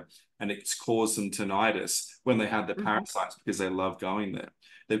here. And it's caused them tinnitus when they had the Hmm. parasites because they love going there.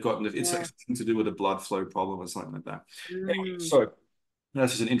 They've got, it's like Yeah. something to do with a blood flow problem or something like that. Anyway, Mm. so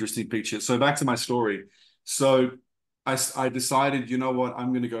that's just an interesting picture. So back to my story. So I decided, you know what, I'm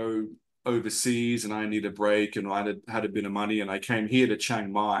going to go overseas and I need a break and I had a bit of money and I came here to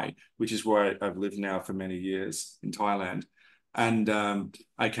Chiang Mai, which is where I've lived now for many years in Thailand. And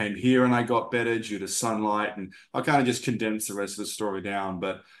I came here and I got better due to sunlight. And I kind of just condensed the rest of the story down.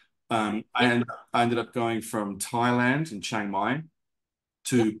 But Yep. I ended up going from Thailand in Chiang Mai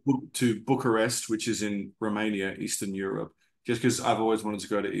Yep. to Bucharest, which is in Romania, Eastern Europe, just because I've always wanted to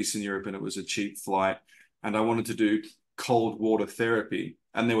go to Eastern Europe and it was a cheap flight. And I wanted to do cold water therapy.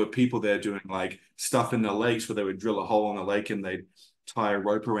 And there were people there doing like stuff in the lakes where they would drill a hole in the lake and they'd tie a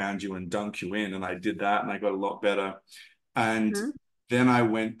rope around you and dunk you in. And I did that and I got a lot better. And Hmm. then I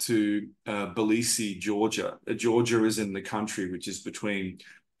went to Tbilisi, Georgia. Georgia is in the country, which is between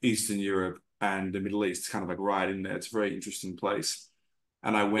Eastern Europe and the Middle East, kind of like right in there. It's a very interesting place.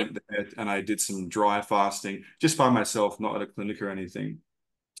 And I Yep. went there and I did some dry fasting just by myself, not at a clinic or anything.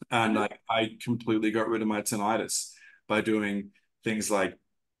 And Hmm. I completely got rid of my tinnitus by doing things like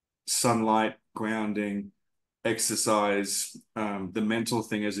sunlight, grounding, exercise. The mental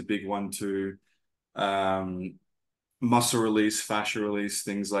thing is a big one too. Um, Muscle release, fascia release,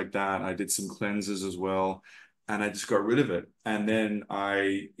 things like that. I did some cleanses as well. And I just got rid of it. And then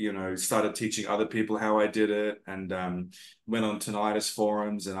I, started teaching other people how I did it and went on tinnitus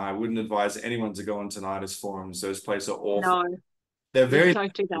forums. And I wouldn't advise anyone to go on tinnitus forums. Those places are awful. No. They're Yeah. very,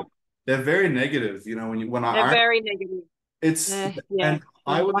 Don't do that. they're very negative. When They're I, very negative. it's, Yeah. and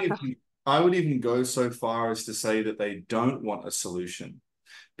They're like a. I would even go so far as to say that they don't want a solution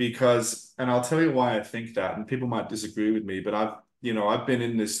because, and I'll tell you why I think that, and people might disagree with me, but I've been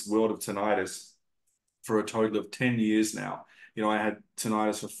in this world of tinnitus for a total of 10 years now. I had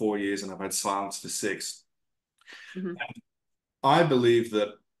tinnitus for 4 years and I've had silence for six. Mhm. I believe that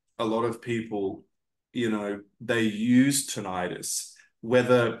a lot of people, they use tinnitus,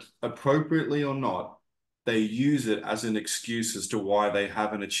 whether appropriately or not, they use it as an excuse as to why they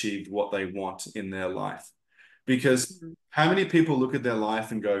haven't achieved what they want in their life. Because Mhm. how many people look at their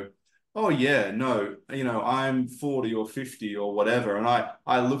life and go, oh yeah, no, I'm 40 or 50 or whatever, and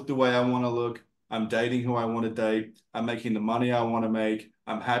I look the way I want to look, I'm dating who I want to date, I'm making the money I want to make,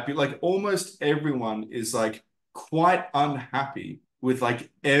 I'm happy. Like almost everyone is like quite unhappy with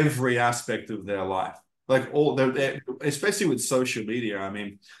like every aspect of their life. Like especially with social media. I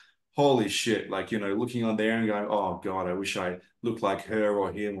mean, holy shit, like, looking on there and going, oh God, I wish I looked like her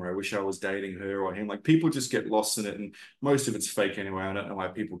or him, or I wish I was dating her or him. Like people just get lost in it. And most of it's fake anyway. I don't know why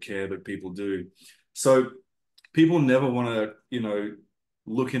people care, but people do. So people never want to,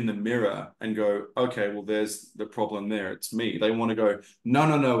 look in the mirror and go, okay, well, there's the problem there. It's me. They want to go, no,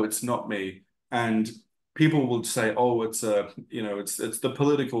 no, no, it's not me. And people will say, oh, it's the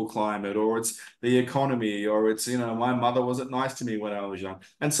political climate, or it's the economy, or it's, my mother wasn't nice to me when I was young.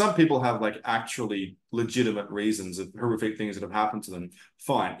 And some people have like actually legitimate reasons of horrific things that have happened to them.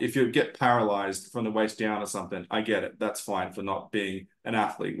 Fine. If you get paralyzed from the waist down or something, I get it. That's fine for not being an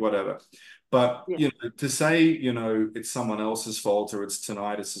athlete, whatever. But Yeah. to say, it's someone else's fault or it's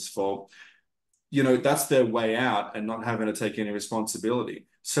tinnitus's fault, that's their way out and not having to take any responsibility.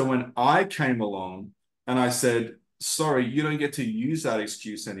 So when I came along and I said, sorry, you don't get to use that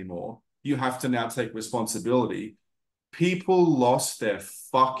excuse anymore. You have to now take responsibility. people lost their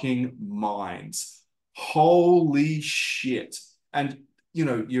fucking minds. Holy shit. And,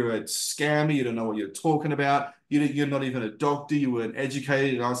 you're a scammer. You don't know what you're talking about. You're not even a doctor. You weren't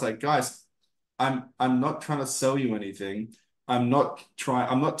educated. And I was like, guys, I'm not trying to sell you anything. I'm not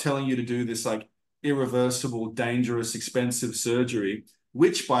telling you to do this like irreversible, dangerous, expensive surgery,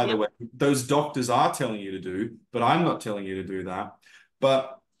 which by the Yep. way, those doctors are telling you to do, but I'm not telling you to do that.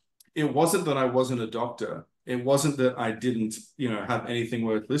 But it wasn't that I wasn't a doctor. It wasn't that I didn't, have anything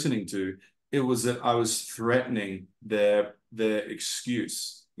worth listening to. It was that I was threatening their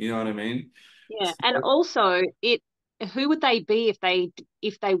excuse. You know what I mean? Yeah. And also who would they be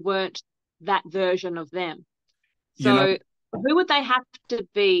if they weren't that version of them? You know, So who would they have to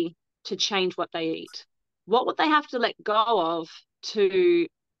be to change what they eat? What would they have to let go of to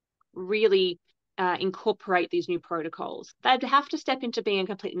really incorporate these new protocols? They'd have to step into being a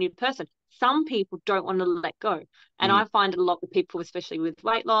completely new person. Some people don't want to let go, and mm, I find a lot of people, especially with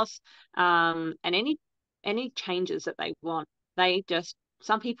weight loss, and any changes that they want, they just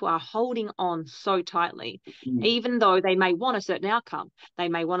some people are holding on so tightly, mm, even though they may want a certain outcome. They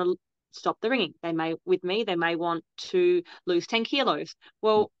may want to stop the ringing. They may want to lose 10 kilos.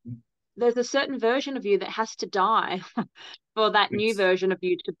 Well, there's a certain version of you that has to die for that new it's, version of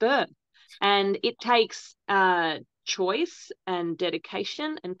you to birth. And it takes choice and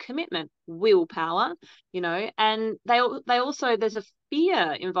dedication and commitment, willpower, and they also, there's a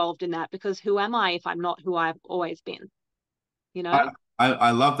fear involved in that, because who am I if I'm not who I've always been, you I, know?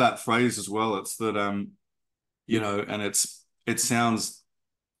 I love that phrase as well. It's that and it sounds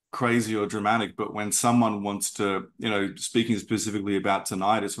crazy or dramatic, but when someone wants to, speaking specifically about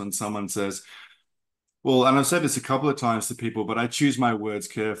tinnitus, when someone says, well, and I've said this a couple of times to people, but I choose my words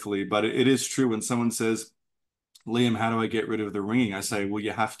carefully, but it is true when someone says, Liam, how do I get rid of the ringing? I say, well,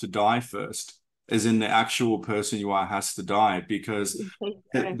 you have to die first, as in the actual person you are has to die, because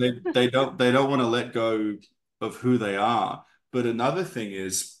they don't want to let go of who they are. But another thing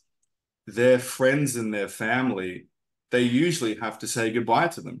is their friends and their family, they usually have to say goodbye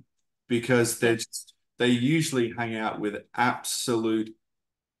to them because Yep. they usually hang out with absolute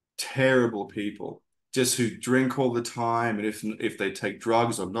terrible people, just who drink all the time, and if they take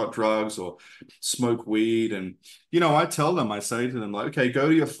drugs or not drugs or smoke weed. And I tell them, I say to them, like, okay, go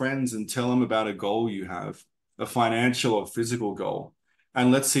to your friends and tell them about a goal you have, a financial or physical goal,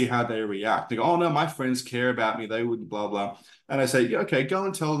 and let's see how they react. They go, oh no, my friends care about me, they wouldn't, blah blah. And I say, yeah, okay, go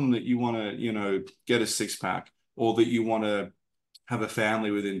and tell them that you want to, get a six pack, or that you want to have a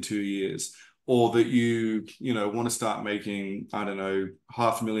family within 2 years, or that you want to start making, I don't know,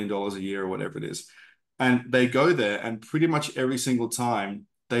 $500,000 a year or whatever it is. And they go there, and pretty much every single time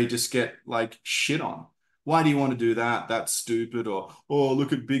they just get like shit on. Why do you want to do that? That's stupid. Or, oh,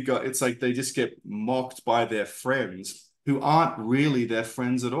 look at big guy. It's like they just get mocked by their friends who aren't really their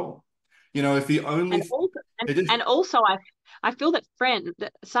friends at all. If the only And also, they just and also I feel that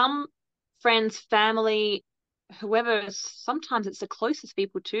some friends, family, whoever, sometimes it's the closest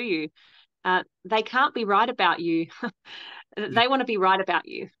people to you, they can't be right about you. They want to be right about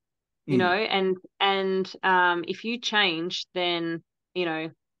you, mm, and if you change, then you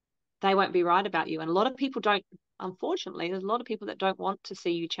know they won't be right about you. And a lot of people don't, unfortunately, there's a lot of people that don't want to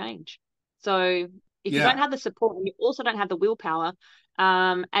see you change. So if you don't yeah. have the support, and you also don't have the willpower,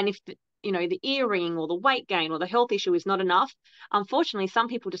 and if the earring or the weight gain or the health issue is not enough, unfortunately, some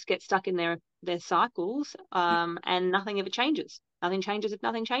people just get stuck in their cycles, and nothing ever changes. Nothing changes if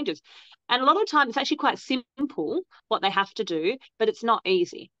nothing changes. And a lot of times it's actually quite simple what they have to do, but it's not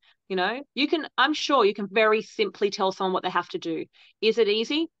easy. I'm sure you can very simply tell someone what they have to do. Is it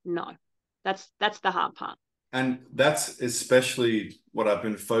easy? No. That's the hard part. And that's especially what I've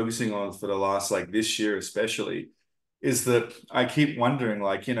been focusing on for the last, like, this year, especially, is that I keep wondering,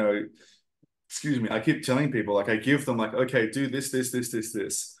 like, excuse me, I keep telling people, like, I give them, like, okay, do this,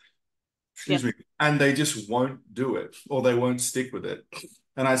 excuse Yes. me, and they just won't do it, or they won't stick with it.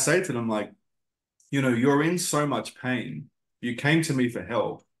 And I say to them, like, you're in so much pain. You came to me for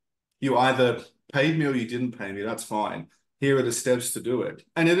help. You either paid me or you didn't pay me. That's fine. Here are the steps to do it.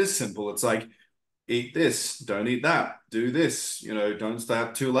 And it is simple. It's like, eat this, don't eat that, do this, don't stay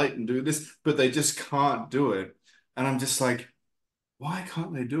up too late and do this, but they just can't do it. And I'm just like, why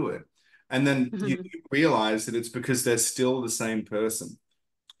can't they do it? And then you realize that it's because they're still the same person.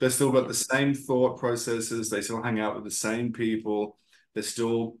 They've still got Yeah. the same thought processes. They still hang out with the same people. They're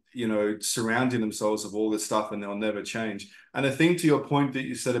still, surrounding themselves with all this stuff, and they'll never change. And I think, to your point that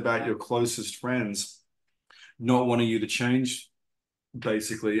you said about your closest friends not wanting you to change,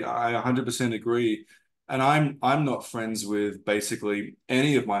 basically, I 100% agree. And I'm not friends with basically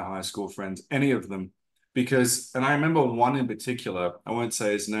any of my high school friends, any of them. because, and I remember one in particular, I won't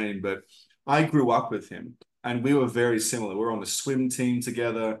say his name, but I grew up with him and we were very similar. We were on the swim team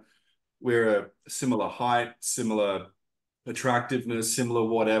together. We're a similar height, similar attractiveness, similar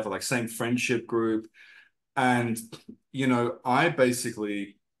whatever, like same friendship group. And, I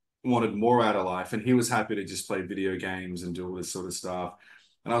basically wanted more out of life, and he was happy to just play video games and do all this sort of stuff.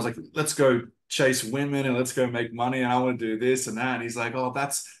 And I was like, let's go chase women and let's go make money. And I want to do this and that. And he's like, oh,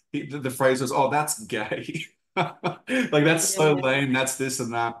 the phrase was, oh, that's gay. Like, that's so Yeah. lame. That's this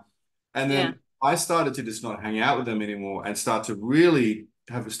and that. And Yeah. then I started to just not hang out with them anymore and start to really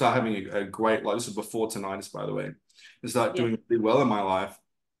start having a great life. This was before tinnitus, by the way, and start Yeah. doing really well in my life.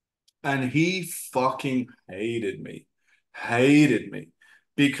 And he fucking hated me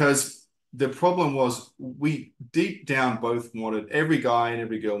because the problem was we deep down both wanted, every guy and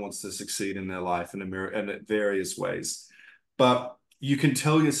every girl wants to succeed in their life in a mirror and in various ways. But you can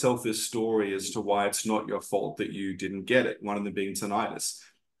tell yourself this story as to why it's not your fault that you didn't get it, one of them being tinnitus.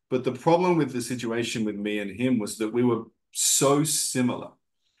 But the problem with the situation with me and him was that we were so similar.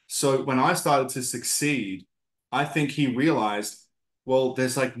 So when I started to succeed, I think he realized, well,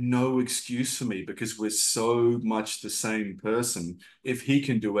 there's like no excuse for me because we're so much the same person. If he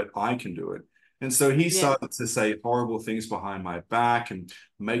can do it, I can do it. And so he Yeah. started to say horrible things behind my back and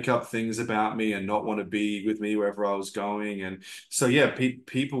make up things about me and not want to be with me wherever I was going. And so, yeah,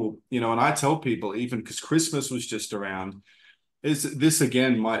 people, and I tell people, even because Christmas was just around, is this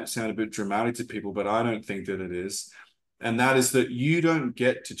again might sound a bit dramatic to people, but I don't think that it is. And that is that you don't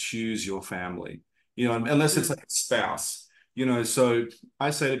get to choose your family, unless it's Mm. like a spouse, So I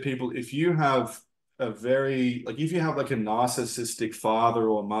say to people, if you have if you have like a narcissistic father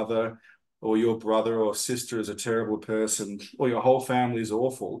or mother, or your brother or sister is a terrible person, or your whole family is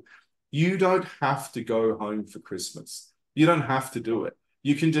awful, you don't have to go home for Christmas. You don't have to do it.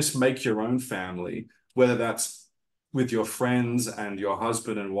 You can just make your own family, whether that's with your friends and your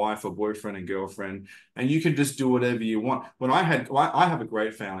husband and wife or boyfriend and girlfriend, and you can just do whatever you want. I have a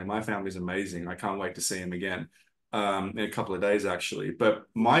great family. My family's amazing. I can't wait to see him again in a couple of days, actually. But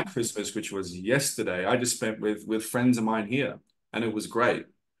my Christmas, which was yesterday, I just spent with friends of mine here, and it was great.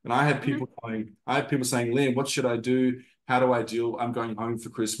 And Mhm. I had people saying, Liam, what should I do? How do I deal? I'm going home for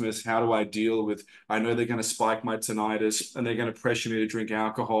Christmas. How do I deal with, I know they're going to spike my tinnitus and they're going to pressure me to drink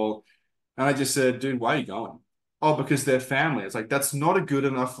alcohol. And I just said, dude, why are you going? Oh, because they're family. It's like, that's not a good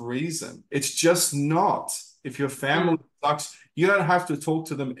enough reason. It's just not. If your family Mm. sucks, you don't have to talk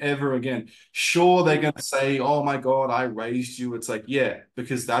to them ever again. Sure, they're Mm. going to say, oh my God, I raised you. It's like, yeah,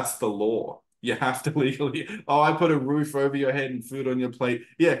 because that's the law. You have to legally, oh, I put a roof over your head and food on your plate.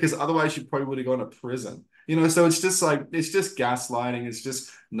 Yeah, because otherwise you probably would have gone to prison. So it's just like, it's just gaslighting. It's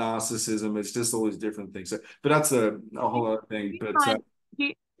just narcissism. It's just all these different things. So, but that's a Do whole other thing. you But find do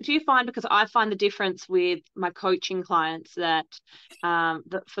you, do you find, because I find the difference with my coaching clients, that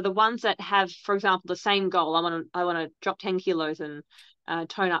for the ones that have, for example, the same goal, I want to drop 10 kilos and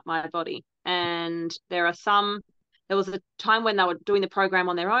tone up my body, and there was a time when they were doing the program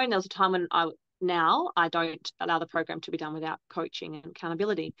on their own. There was a time when now I don't allow the program to be done without coaching and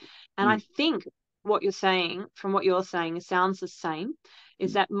accountability. And I think from what you're saying, it sounds the same,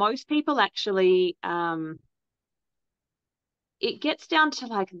 is that most people actually it gets down to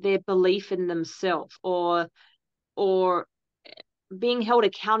like their belief in themselves, or being held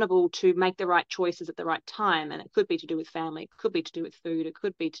accountable to make the right choices at the right time. And it could be to do with family, it could be to do with food, it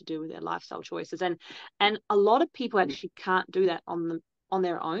could be to do with their lifestyle choices. And a lot of people actually can't do that on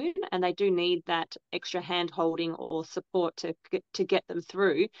their own, and they do need that extra hand holding or support to get them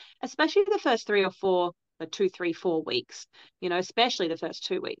through, especially the first 3 or 4 or 2, 3, 4 weeks, especially the first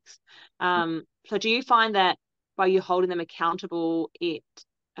 2 weeks. So do you find that by you holding them accountable,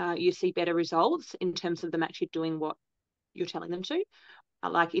 you see better results in terms of them actually doing what you're telling them to?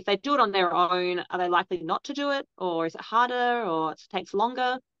 Like, if they do it on their own, are they likely not to do it, or is it harder, or it takes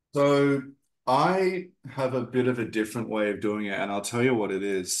longer? So I have a bit of a different way of doing it, and I'll tell you what it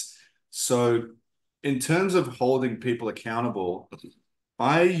is. So in terms of holding people accountable,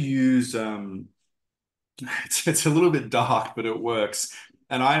 I use it's a little bit dark, but it works.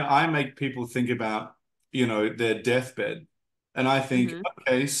 And I make people think about, their deathbed. And I think, Mm-hmm.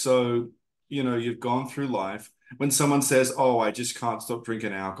 okay, so, you've gone through life. When someone says, oh, I just can't stop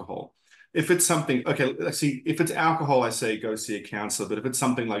drinking alcohol. If it's something, okay, let's see, if it's alcohol, I say go see a counselor. But if it's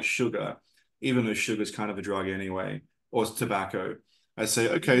something like sugar, even though sugar is kind of a drug anyway, or tobacco, I say,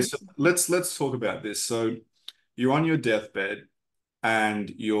 okay, Mm-hmm. so let's talk about this. So you're on your deathbed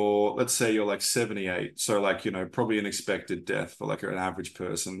and let's say you're like 78, so like, probably an expected death for like an average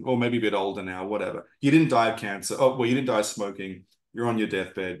person, or maybe a bit older now, whatever. You didn't die of cancer. Oh, well, you didn't die of smoking. You're on your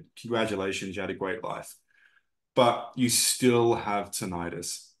deathbed. Congratulations, you had a great life. But you still have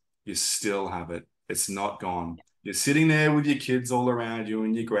tinnitus. You still have it. It's not gone. You're sitting there with your kids all around you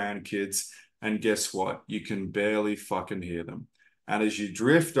and your grandkids, and guess what? You can barely fucking hear them. And as you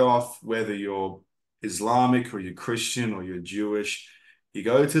drift off, whether you're Islamic or you're Christian or you're Jewish, you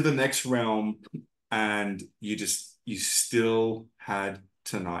go to the next realm and you still had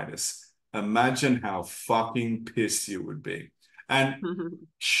tinnitus. Imagine how fucking pissed you would be. And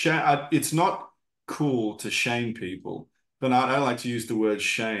it's not cool to shame people, but I don't like to use the word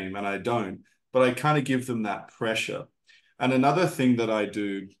shame, and I don't, but I kind of give them that pressure. And another thing that I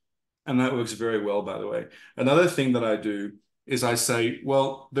do, and that works very well, by the way, another thing that I do is I say,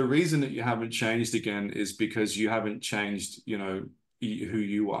 well, the reason that you haven't changed again is because you haven't changed, who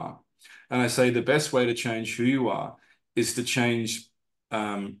you are. And I say the best way to change who you are is to change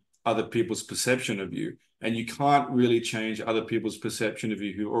other people's perception of you. And you can't really change other people's perception of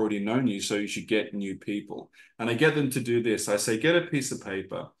you who already known you. So you should get new people. And I get them to do this. I say, get a piece of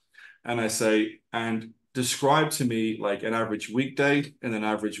paper and I say, and describe to me like an average weekday and an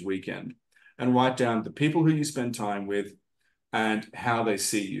average weekend and write down the people who you spend time with and how they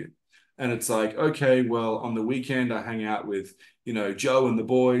see you. And it's like, okay, well, on the weekend, I hang out with, Joe and the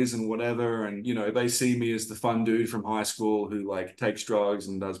boys and whatever. And, they see me as the fun dude from high school who like takes drugs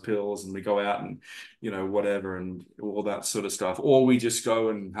and does pills and we go out and, whatever and all that sort of stuff. Or we just go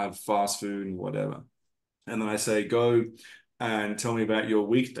and have fast food and whatever. And then I say, go and tell me about your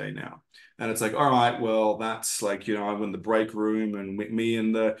weekday now. And it's like, all right, well, that's like, I'm in the break room and me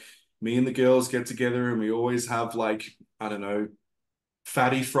and the girls get together and we always have like, I don't know,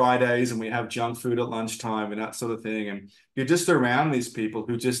 fatty Fridays and we have junk food at lunchtime and that sort of thing. And you're just around these people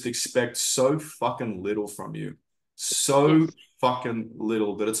who just expect so fucking little from you. So Yes. fucking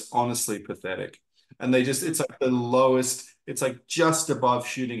little that it's honestly pathetic. And it's like the lowest, it's like just above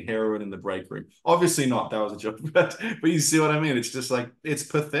shooting heroin in the break room. Obviously not, that was a joke, but you see what I mean? It's just like, it's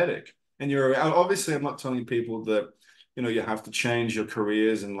pathetic. And obviously I'm not telling people that, you have to change your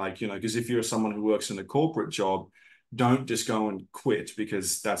careers and like, because if you're someone who works in a corporate job, don't just go and quit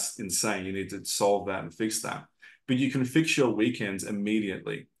because that's insane. You need to solve that and fix that. But you can fix your weekends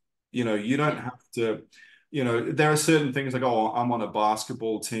immediately. You don't Yeah. have to, there are certain things like, oh, I'm on a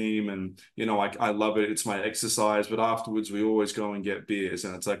basketball team and, I love it. It's my exercise. But afterwards, we always go and get beers.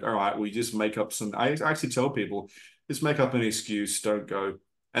 And it's like, all right, we just make up I actually tell people, just make up an excuse, don't go.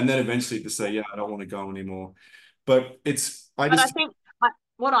 And then eventually to say, yeah, I don't want to go anymore. But But I think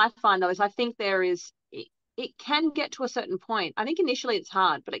what I find though is I think there is it can get to a certain point. I think initially it's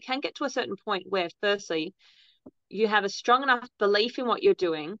hard, but it can get to a certain point where firstly you have a strong enough belief in what you're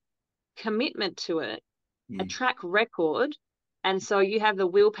doing, commitment to it, a mm, track record, and so you have the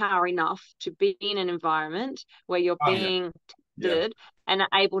willpower enough to be in an environment where you're oh, yeah, being yeah, tested and are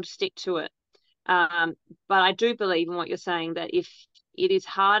able to stick to it. But I do believe in what you're saying that if it is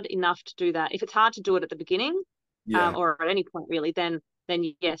hard enough to do that, if it's hard to do it at the beginning, yeah, or at any point really, then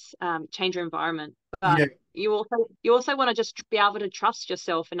yes, change your environment. But yeah, you also want to just be able to trust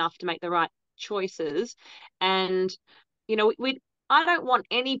yourself enough to make the right choices. And we I don't want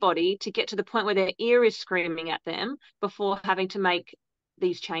anybody to get to the point where their ear is screaming at them before having to make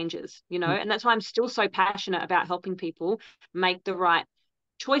these changes, and that's why I'm still so passionate about helping people make the right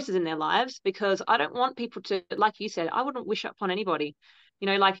choices in their lives, because I don't want people to, like you said, I wouldn't wish upon anybody,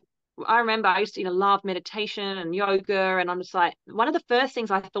 like I remember I used to love meditation and yoga, and I'm just like, one of the first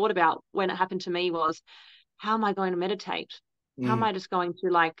things I thought about when it happened to me was, how am I going to meditate? How am mm, I just going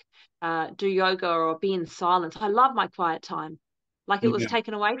to do yoga or be in silence? I love my quiet time. Like it was yeah.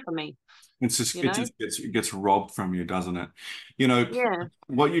 taken away from me, It's just you it know? just gets robbed from you, doesn't it? You know, Yeah.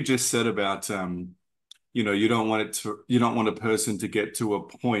 what you just said about you don't want a person to get to a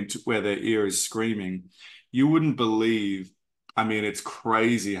point where their ear is screaming. You wouldn't believe, I mean, it's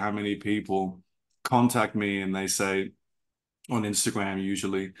crazy how many people contact me and they say, on Instagram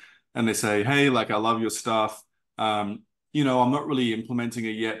usually, and they say, "Hey, like I love your stuff. Um, I'm not really implementing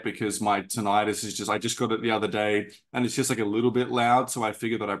it yet because my tinnitus is I just got it the other day, and it's just like a little bit loud, so I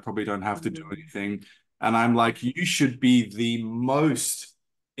figure that I probably don't have to do Mm. anything." And I'm like, you should be the most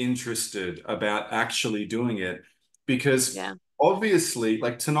interested about actually doing it because Yeah. obviously,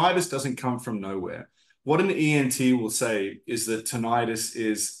 like tinnitus doesn't come from nowhere. What an ENT will say is that tinnitus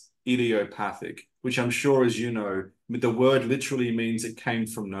is idiopathic, which I'm sure, as you know, the word literally means it came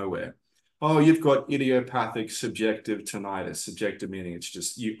from nowhere. Oh, you've got idiopathic subjective tinnitus. Subjective meaning it's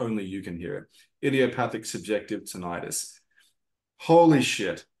just only you can hear it. Idiopathic subjective tinnitus. Holy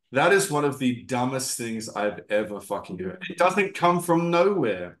shit. That is one of the dumbest things I've ever fucking heard. It doesn't come from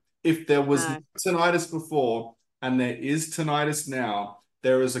nowhere. If there was no No. tinnitus before, and there is tinnitus now,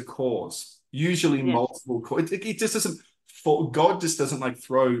 there is a cause, usually Yes. multiple causes. It just doesn't, God just doesn't like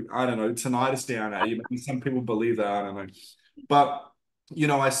throw, I don't know, tinnitus down at you. Maybe some people believe that, I don't know. But,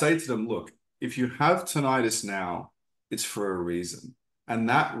 I say to them, look, if you have tinnitus now, it's for a reason. And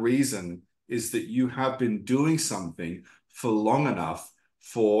that reason is that you have been doing something for long enough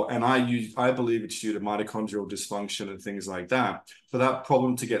and I believe it's due to mitochondrial dysfunction and things like that, for that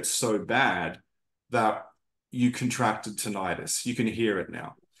problem to get so bad that you contracted tinnitus. You can hear it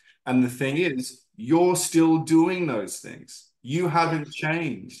now. And the thing is, you're still doing those things. You haven't Yes.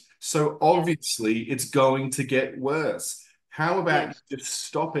 changed. So Yes. obviously it's going to get worse. How about Yes. you just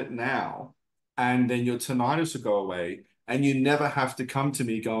stop it now and then your tinnitus will go away and you never have to come to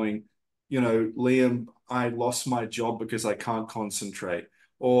me going, Liam, I lost my job because I can't concentrate,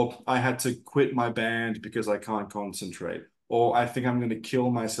 or I had to quit my band because I can't concentrate, or I think I'm going to kill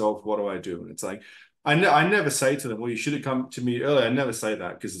myself. What do I do? And it's like, I never say to them, well, you should have come to me earlier. I never say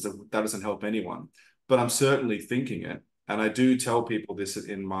that because that doesn't help anyone. But I'm certainly thinking it. And I do tell people this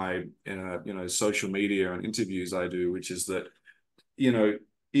in my social media and interviews I do, which is that, you know,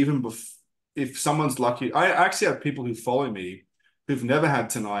 even if someone's lucky, I actually have people who follow me who've never had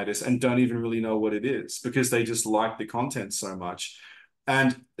tinnitus and don't even really know what it is because they just like the content so much.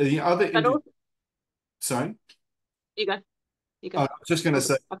 And the other, But also, sorry, you go. You I go. was just going to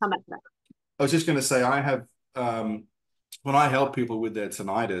say, I'll come back to that. I have, when I help people with their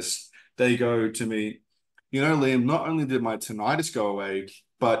tinnitus, they go to me, Liam, not only did my tinnitus go away,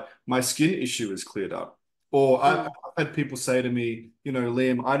 but my skin issue is cleared up. Or I've Mm. had people say to me,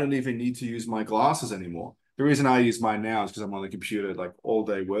 Liam, I don't even need to use my glasses anymore. The reason I use mine now is because I'm on the computer like all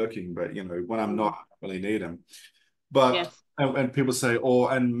day working, but when I'm not, Mm. I don't really need them. But Yes. and people say,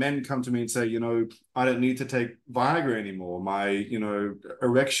 and men come to me and say, I don't need to take Viagra anymore. My,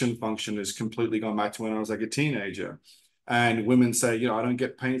 erection function has completely gone back to when I was like a teenager. And women say, I don't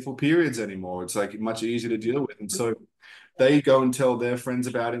get painful periods anymore. It's like much easier to deal with. And so they go and tell their friends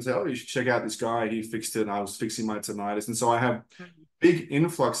about it and say, oh, you should check out this guy. He fixed it. And I was fixing my tinnitus. And so I have Mm. big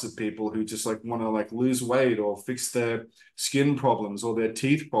influx of people who just like want to like lose weight or fix their skin problems or their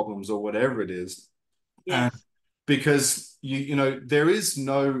teeth problems or whatever it is. And Yes. because there is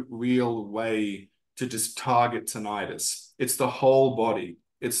no real way to just target tinnitus. It's the whole body.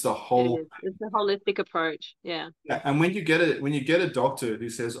 It's the It whole. is. It's a holistic approach. Yeah. Yeah. And when you get a doctor who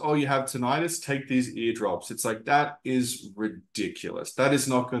says, "Oh, you have tinnitus, take these eardrops," it's like that is ridiculous. That is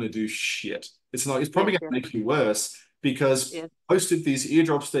not going to do shit. It's not. It's Yes. probably going Yes. to make you worse because Yes. most of these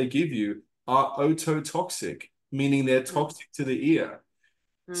eardrops they give you are ototoxic, meaning they're Mm. toxic to the ear.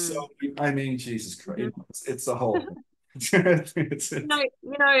 So Mm. I mean, Jesus Christ, Mhm. it's the whole thing.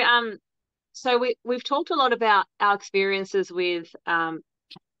 So we've talked a lot about our experiences with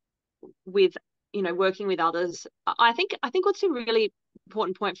working with others. I think what's a really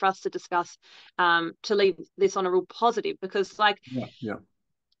important point for us to discuss, to leave this on a real positive, because like Yeah, yeah.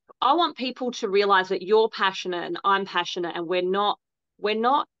 I want people to realize that you're passionate and I'm passionate, and we're not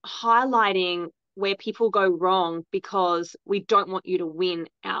highlighting where people go wrong because we don't want you to win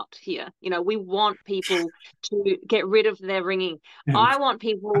out here. We want people to get rid of their ringing. I want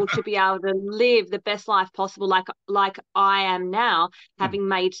people to be able to live the best life possible, like I am now, having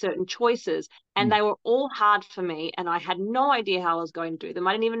made certain choices. And they were all hard for me, and I had no idea how I was going to do them.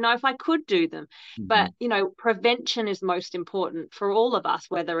 I didn't even know if I could do them. But Mhm. prevention is most important for all of us,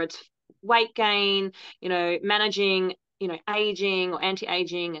 whether it's weight gain, managing, aging or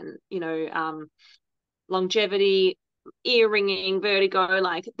anti-aging, and longevity, ear ringing, vertigo.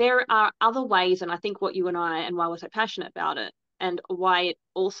 Like there are other ways, and I think what you and why we're so passionate about it, and why it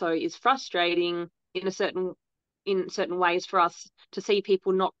also is frustrating in certain ways for us to see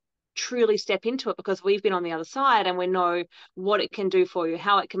people not truly step into it, because we've been on the other side and we know what it can do for you,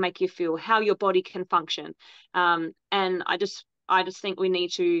 how it can make you feel, how your body can function. And I just think we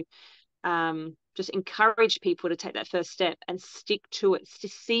need to just encourage people to take that first step and stick to it, to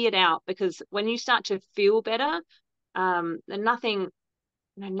see it out, because when you start to feel better, then nothing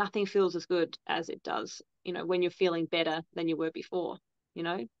feels as good as it does, when you're feeling better than you were before, you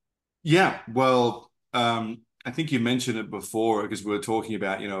know. Yeah, well, I think you mentioned it before because we were talking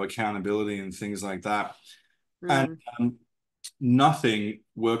about, accountability and things like that. And Mm. um, nothing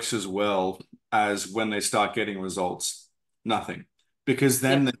works as well as when they start getting results. Nothing. Because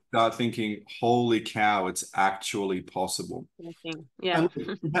then Yep. they start thinking, holy cow, it's actually possible. Yeah.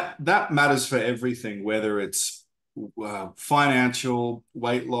 And that matters for everything, whether it's financial,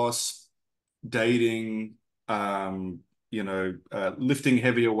 weight loss, dating, lifting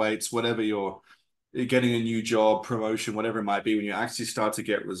heavier weights, whatever you're getting a new job, promotion, whatever it might be, when you actually start to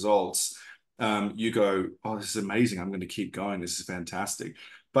get results, you go, oh, this is amazing. I'm going to keep going. This is fantastic.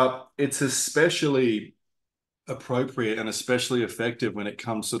 But it's especially appropriate and especially effective when it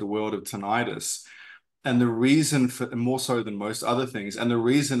comes to the world of tinnitus. And the reason for, more so than most other things, and the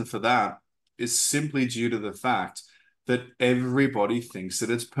reason for that is simply due to the fact that everybody thinks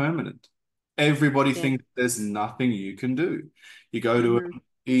that it's permanent. Everybody Yeah. thinks there's nothing you can do. You go to Mm-hmm. an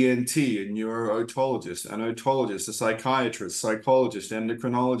ENT, a neuro-otologist, an otologist, a psychiatrist, psychologist,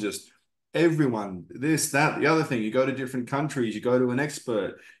 endocrinologist, everyone, this, that, the other thing. You go to different countries, you go to an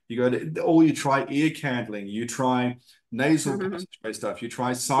expert, you go to, or you try ear candling, you try nasal passageway stuff, you try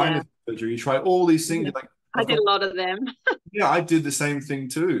Yeah. sinus surgery, you try all these things. Yeah. You're like, I I've did got, a lot of them. yeah, I did the same thing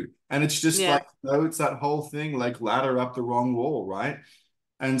too. And it's just Yeah. like, no, it's that whole thing, like ladder up the wrong wall, right?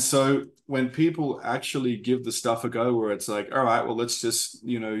 And so when people actually give the stuff a go, where it's like, all right, well, let's just,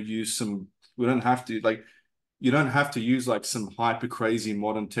 use some, we don't have to, like, you don't have to use like some hyper crazy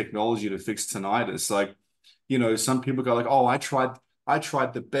modern technology to fix tinnitus. Like, some people go like, oh, I tried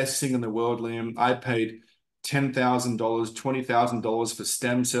the best thing in the world, Liam. I paid $10,000, $20,000 for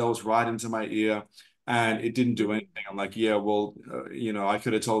stem cells right into my ear, and it didn't do Mhm. anything. I'm like, yeah, well, I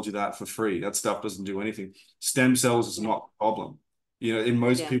could have told you that for free. That stuff doesn't do anything. Stem cells is Yeah. not a problem. In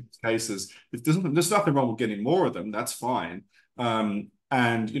most Yeah. people's cases, there's nothing wrong with getting more of them. That's fine. And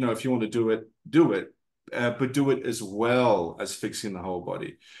if you want to do it, do it, but do it as well as fixing the whole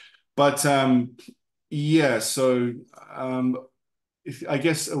body. But yeah, so I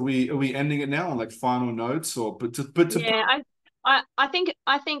guess are we ending it now on like final notes, or but to put Yeah, I think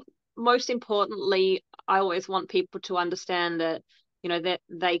most importantly, I always want people to understand that, that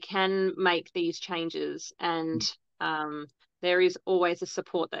they can make these changes, and um there is always a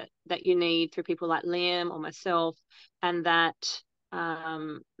support that you need through people like Liam or myself, and that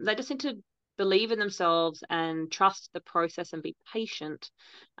they just need to believe in themselves and trust the process and be patient.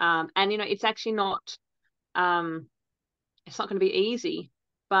 And it's actually not um it's not going to be easy,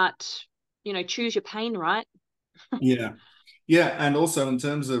 but choose your pain, right? Yeah, yeah, and also in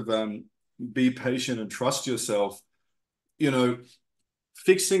terms of be patient and trust yourself, you know,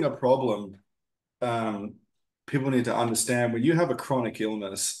 fixing a problem, um, people need to understand when you have a chronic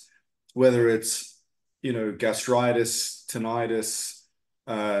illness, whether it's, gastritis, tinnitus,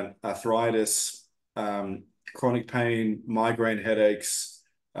 arthritis, chronic pain, migraine headaches,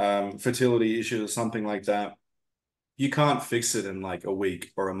 fertility issues, or something like that. You can't fix it in like a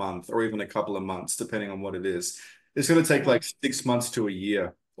week or a month or even a couple of months, depending on what it is. It's going to take Yeah. like 6 months to a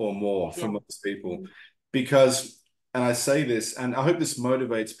year or more for Yeah. most people. Mhm. Because, and I say this, and I hope this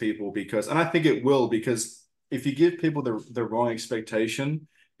motivates people because, and I think it will, because if you give people the wrong expectation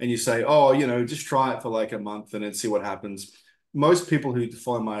and you say, oh, just try it for like a month and then see what happens. Most people who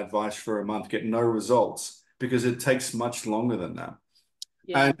follow my advice for a month get no results because it takes much longer than that.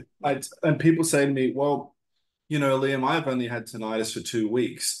 Yeah. And Yeah. and people say to me, well, Liam, I've only had tinnitus for 2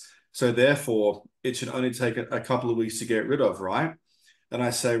 weeks. So therefore, it should only take a couple of weeks to get rid of, right? And I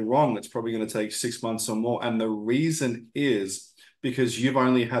say, wrong. It's probably going to take 6 months or more. And the reason is because you've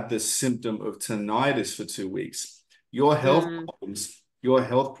only had this symptom of tinnitus for 2 weeks. Your health Mm, problems, your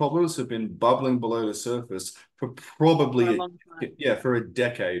health problems have been bubbling below the surface for for a probably, long time. yeah, for a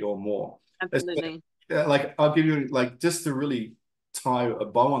decade or more. Absolutely. Like, I'll give you, like, just to really tie a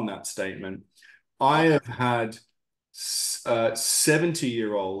bow on that statement. I Yep. have had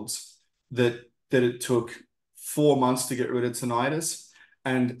 70-year-olds that it took 4 months to get rid of tinnitus,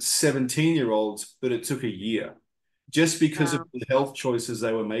 and 17-year-olds that it took a year, just because of Wow. the health choices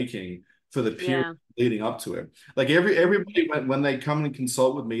they were making for the period Yeah. leading up to it. Like Mhm. everybody, when they come and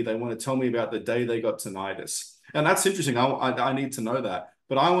consult with me, they want to tell me about the day they got tinnitus, and that's interesting. I need to know that,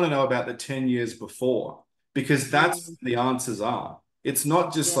 but I want to know about the 10 years before, because that's Mm, the answers are. It's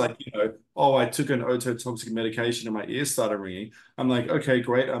not just yeah. like, oh, I took an ototoxic medication and my ears started ringing. I'm like, okay,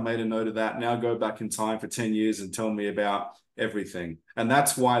 great. I made a note of that. Now go back in time for 10 years and tell me about everything. And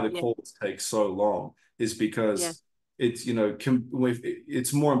that's why the Yeah. calls take so long, is Yeah. because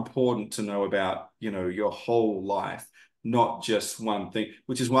it's more important to know about, your whole life, not just one thing,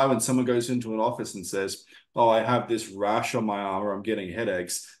 which is why when someone goes into an office and says, oh, I have this rash on my arm or I'm getting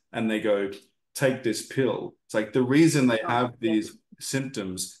headaches, and they go, take this pill. It's like the reason they Oh, have yeah. these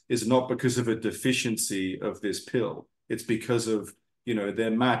symptoms is not because of a deficiency of this pill. It's because of,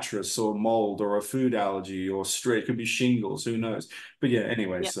 their mattress or mold or a food allergy or stress. It could be shingles, who knows? But yeah,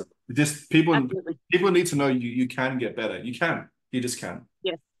 anyway, Yeah. so just people Absolutely. people need to know you can get better. You can. You just can.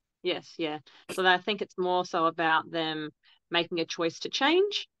 Yes. Yes. Yeah. So I think it's more so about them making a choice to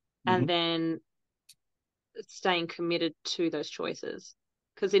change, and Mhm. then staying committed to those choices.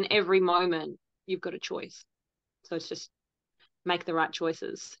 Because in every moment, you've got a choice. So it's just make the right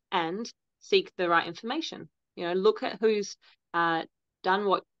choices and seek the right information. Look at who's done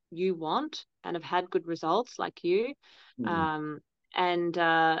what you want and have had good results like you, Mm. um, and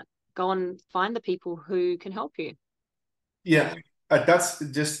go and find the people who can help you. Yeah, Yeah. that's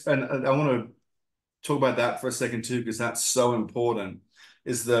just, and I want to talk about that for a second too, because that's so important.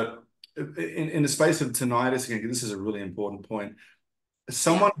 Is that in the space of tinnitus, again, this is a really important point. Yeah.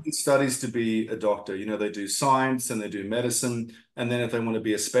 Someone who studies to be a doctor, they do science and they do medicine, and then if they want to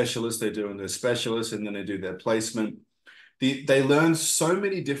be a specialist, they do their specialist, and then they do their placement. They learn so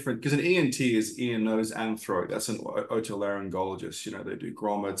many different, because an ENT is ear, nose, and throat. That's an otolaryngologist. They do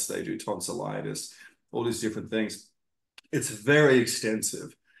grommets, they do tonsillitis, all these different things. It's very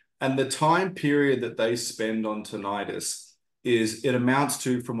extensive. And the time period that they spend on tinnitus it amounts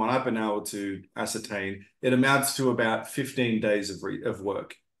to, from what I've been able to ascertain, it amounts to about 15 days of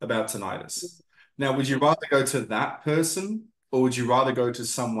work about tinnitus. Now, would you Okay. rather go to that person, or would you rather go to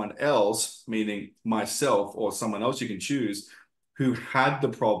someone else, meaning myself or someone else you can choose, who had the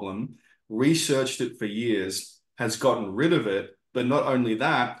problem, researched it for years, has gotten rid of it, but not only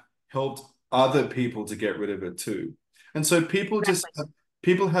that, helped other people to get rid of it too? And so Exactly.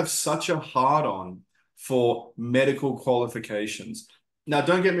 people have such a hard on for medical qualifications. Now,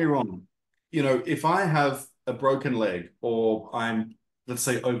 don't get me wrong. If I have a broken leg, or I'm, let's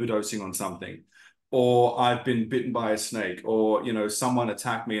say, overdosing on something, or I've been bitten by a snake, or someone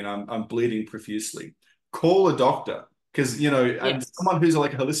attacked me and I'm bleeding profusely, call a doctor. Because Yeah. and someone who's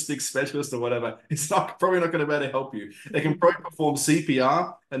like a holistic specialist or whatever, it's not probably not going to be able to help you. They can probably perform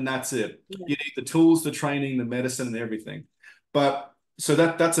CPR and that's it. Yeah. You need the tools, the training, the medicine, and everything. But so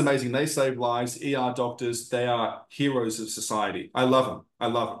that's amazing. They save lives. ER doctors, they are heroes of society. I love them. I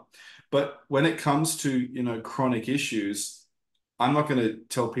love them. But when it comes to chronic issues, I'm not going to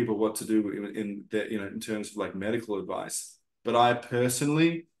tell people what to do in that in terms of like medical advice. But I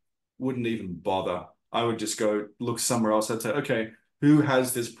personally wouldn't even bother. I would just go look somewhere else. I'd say, okay, who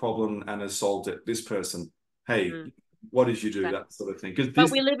has this problem and has solved it? This person. Hey, Mm. what did you do? Exactly. That sort of thing. Because But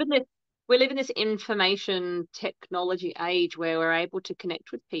this, we live in this information technology age where we're able to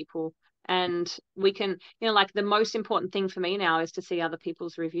connect with people, and we can, like, the most important thing for me now is to see other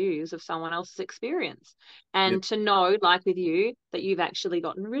people's reviews of someone else's experience, yeah, and to know, like with you, that you've actually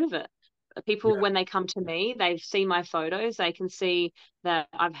gotten rid of it. People, yeah, when they come to me, they see my photos, they can see that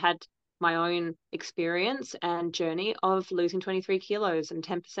I've had my own experience and journey of losing 23 kilos and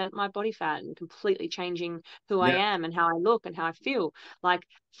 10% my body fat, and completely changing who I yeah. am and how I look and how I feel. Like,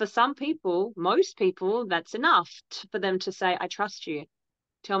 for some people, most people, that's enough for them to say, I trust you.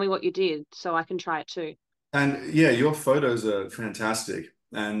 Tell me what you did so I can try it too. And yeah, your photos are fantastic.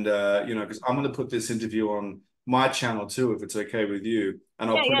 And because I'm going to put this interview on my channel too, if it's okay with you.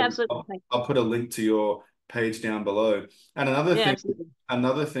 And Yeah, yeah, absolutely. I'll put a link to your page down below. And Yeah, absolutely.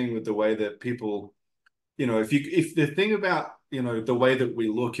 another thing with the way that people, if the thing about, the way that we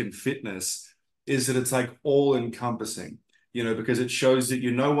look in fitness is that it's like all encompassing, because it shows that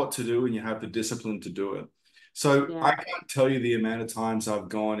you know what to do and you have the discipline to do it. So I Yeah, can't tell you the amount of times I've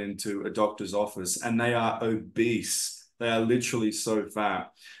gone into a doctor's office and they are obese. They are literally so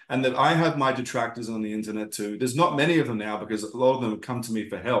fat. And that I have my detractors on the internet too. There's not many of them now because a lot of them come to me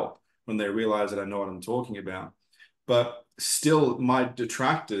for help when they realize that I know what I'm talking about. But still, my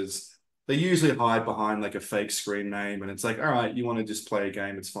detractors, they usually hide behind like a fake screen name. And it's like, all right, you want to just play a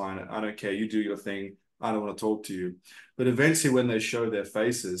game, it's fine. I don't care. You do your thing. I don't want to talk to you. But eventually, when they show their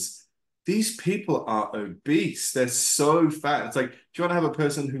faces, these people are obese. They're so fat. It's like, do you want to have a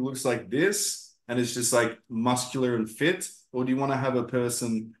person who looks like this and is just like muscular and fit? Or do you want to have a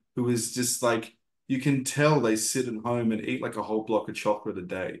person who is just like, you can tell they sit at home and eat like a whole block of chocolate a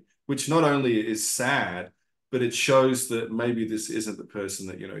day, which not only is sad, but it shows that maybe this isn't the person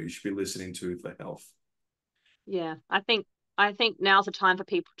that, you should be listening to for health. yeah. I think now's the time for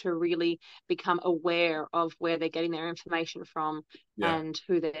people to really become aware of where they're getting their information from Yeah. and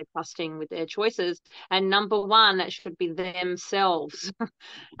who they're trusting with their choices. And number one, that should be themselves,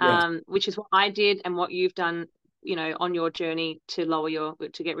 Yes. which is what I did and what you've done, on your journey to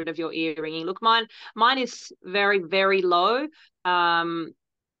to get rid of your ear ringing. Look, mine is very, very low.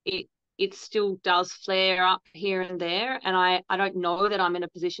 It it still does flare up here and there, and I don't know that I'm in a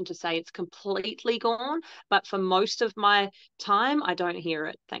position to say it's completely gone, but for most of my time I don't hear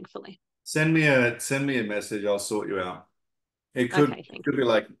it, thankfully. Send me a message. I'll sort you out. Okay, It thank could be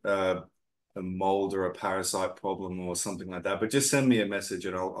like a mold or a parasite problem or something like that. But just send me a message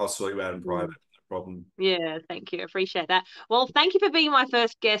and I'll sort you out in you. private. problem. Yeah, thank you. Appreciate that. Well, thank you for being my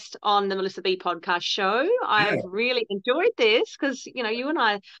first guest on the Melissa B podcast show. Yeah. I've really enjoyed this because, you and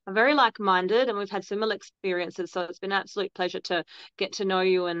I are very like-minded and we've had similar experiences. So it's been an absolute pleasure to get to know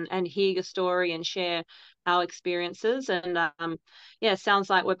you and hear your story and share our experiences. And yeah, sounds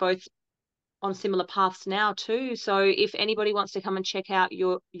like we're both on similar paths now too. So if anybody wants to come and check out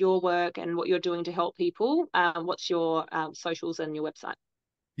your work and what you're doing to help people, what's your socials and your website?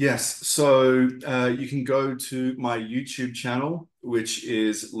 Yes, so you can go to my YouTube channel, which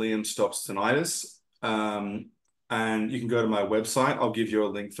is Liam Stops Tinnitus. And you can go to my website. I'll give you a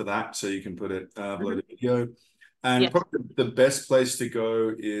link for that so you can put it below the video. And Yes. probably the best place to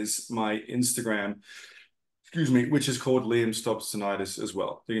go is my Instagram, excuse me, which is called Liam Stops Tinnitus as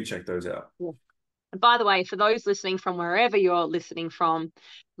well. You can check those out. Yeah. And by the way, for those listening from wherever you're listening from,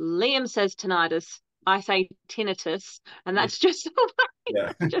 Liam says tinnitus. I say tinnitus, and Yeah. that's just the way,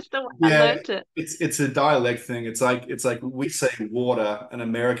 Yeah. just the way I Yeah, learnt it. it's a dialect thing. It's like we say water and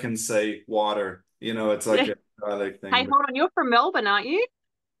Americans say water. It's like Yeah. a dialect Hey, thing. But hold on, you're from Melbourne, aren't you?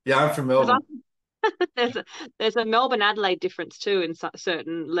 yeah, I'm from Because Melbourne. there's a Melbourne Adelaide difference too in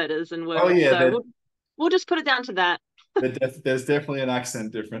certain letters and Oh words. yeah, So we'll just put it down to that. there's definitely an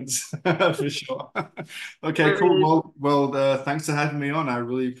accent difference for sure. Okay, There cool. is. Well, thanks for having me on. I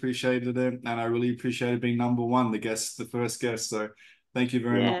really appreciated it, and I really appreciated being number one, the first guest. So thank you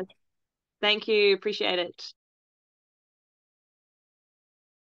very Yeah. much. Thank you. Appreciate it.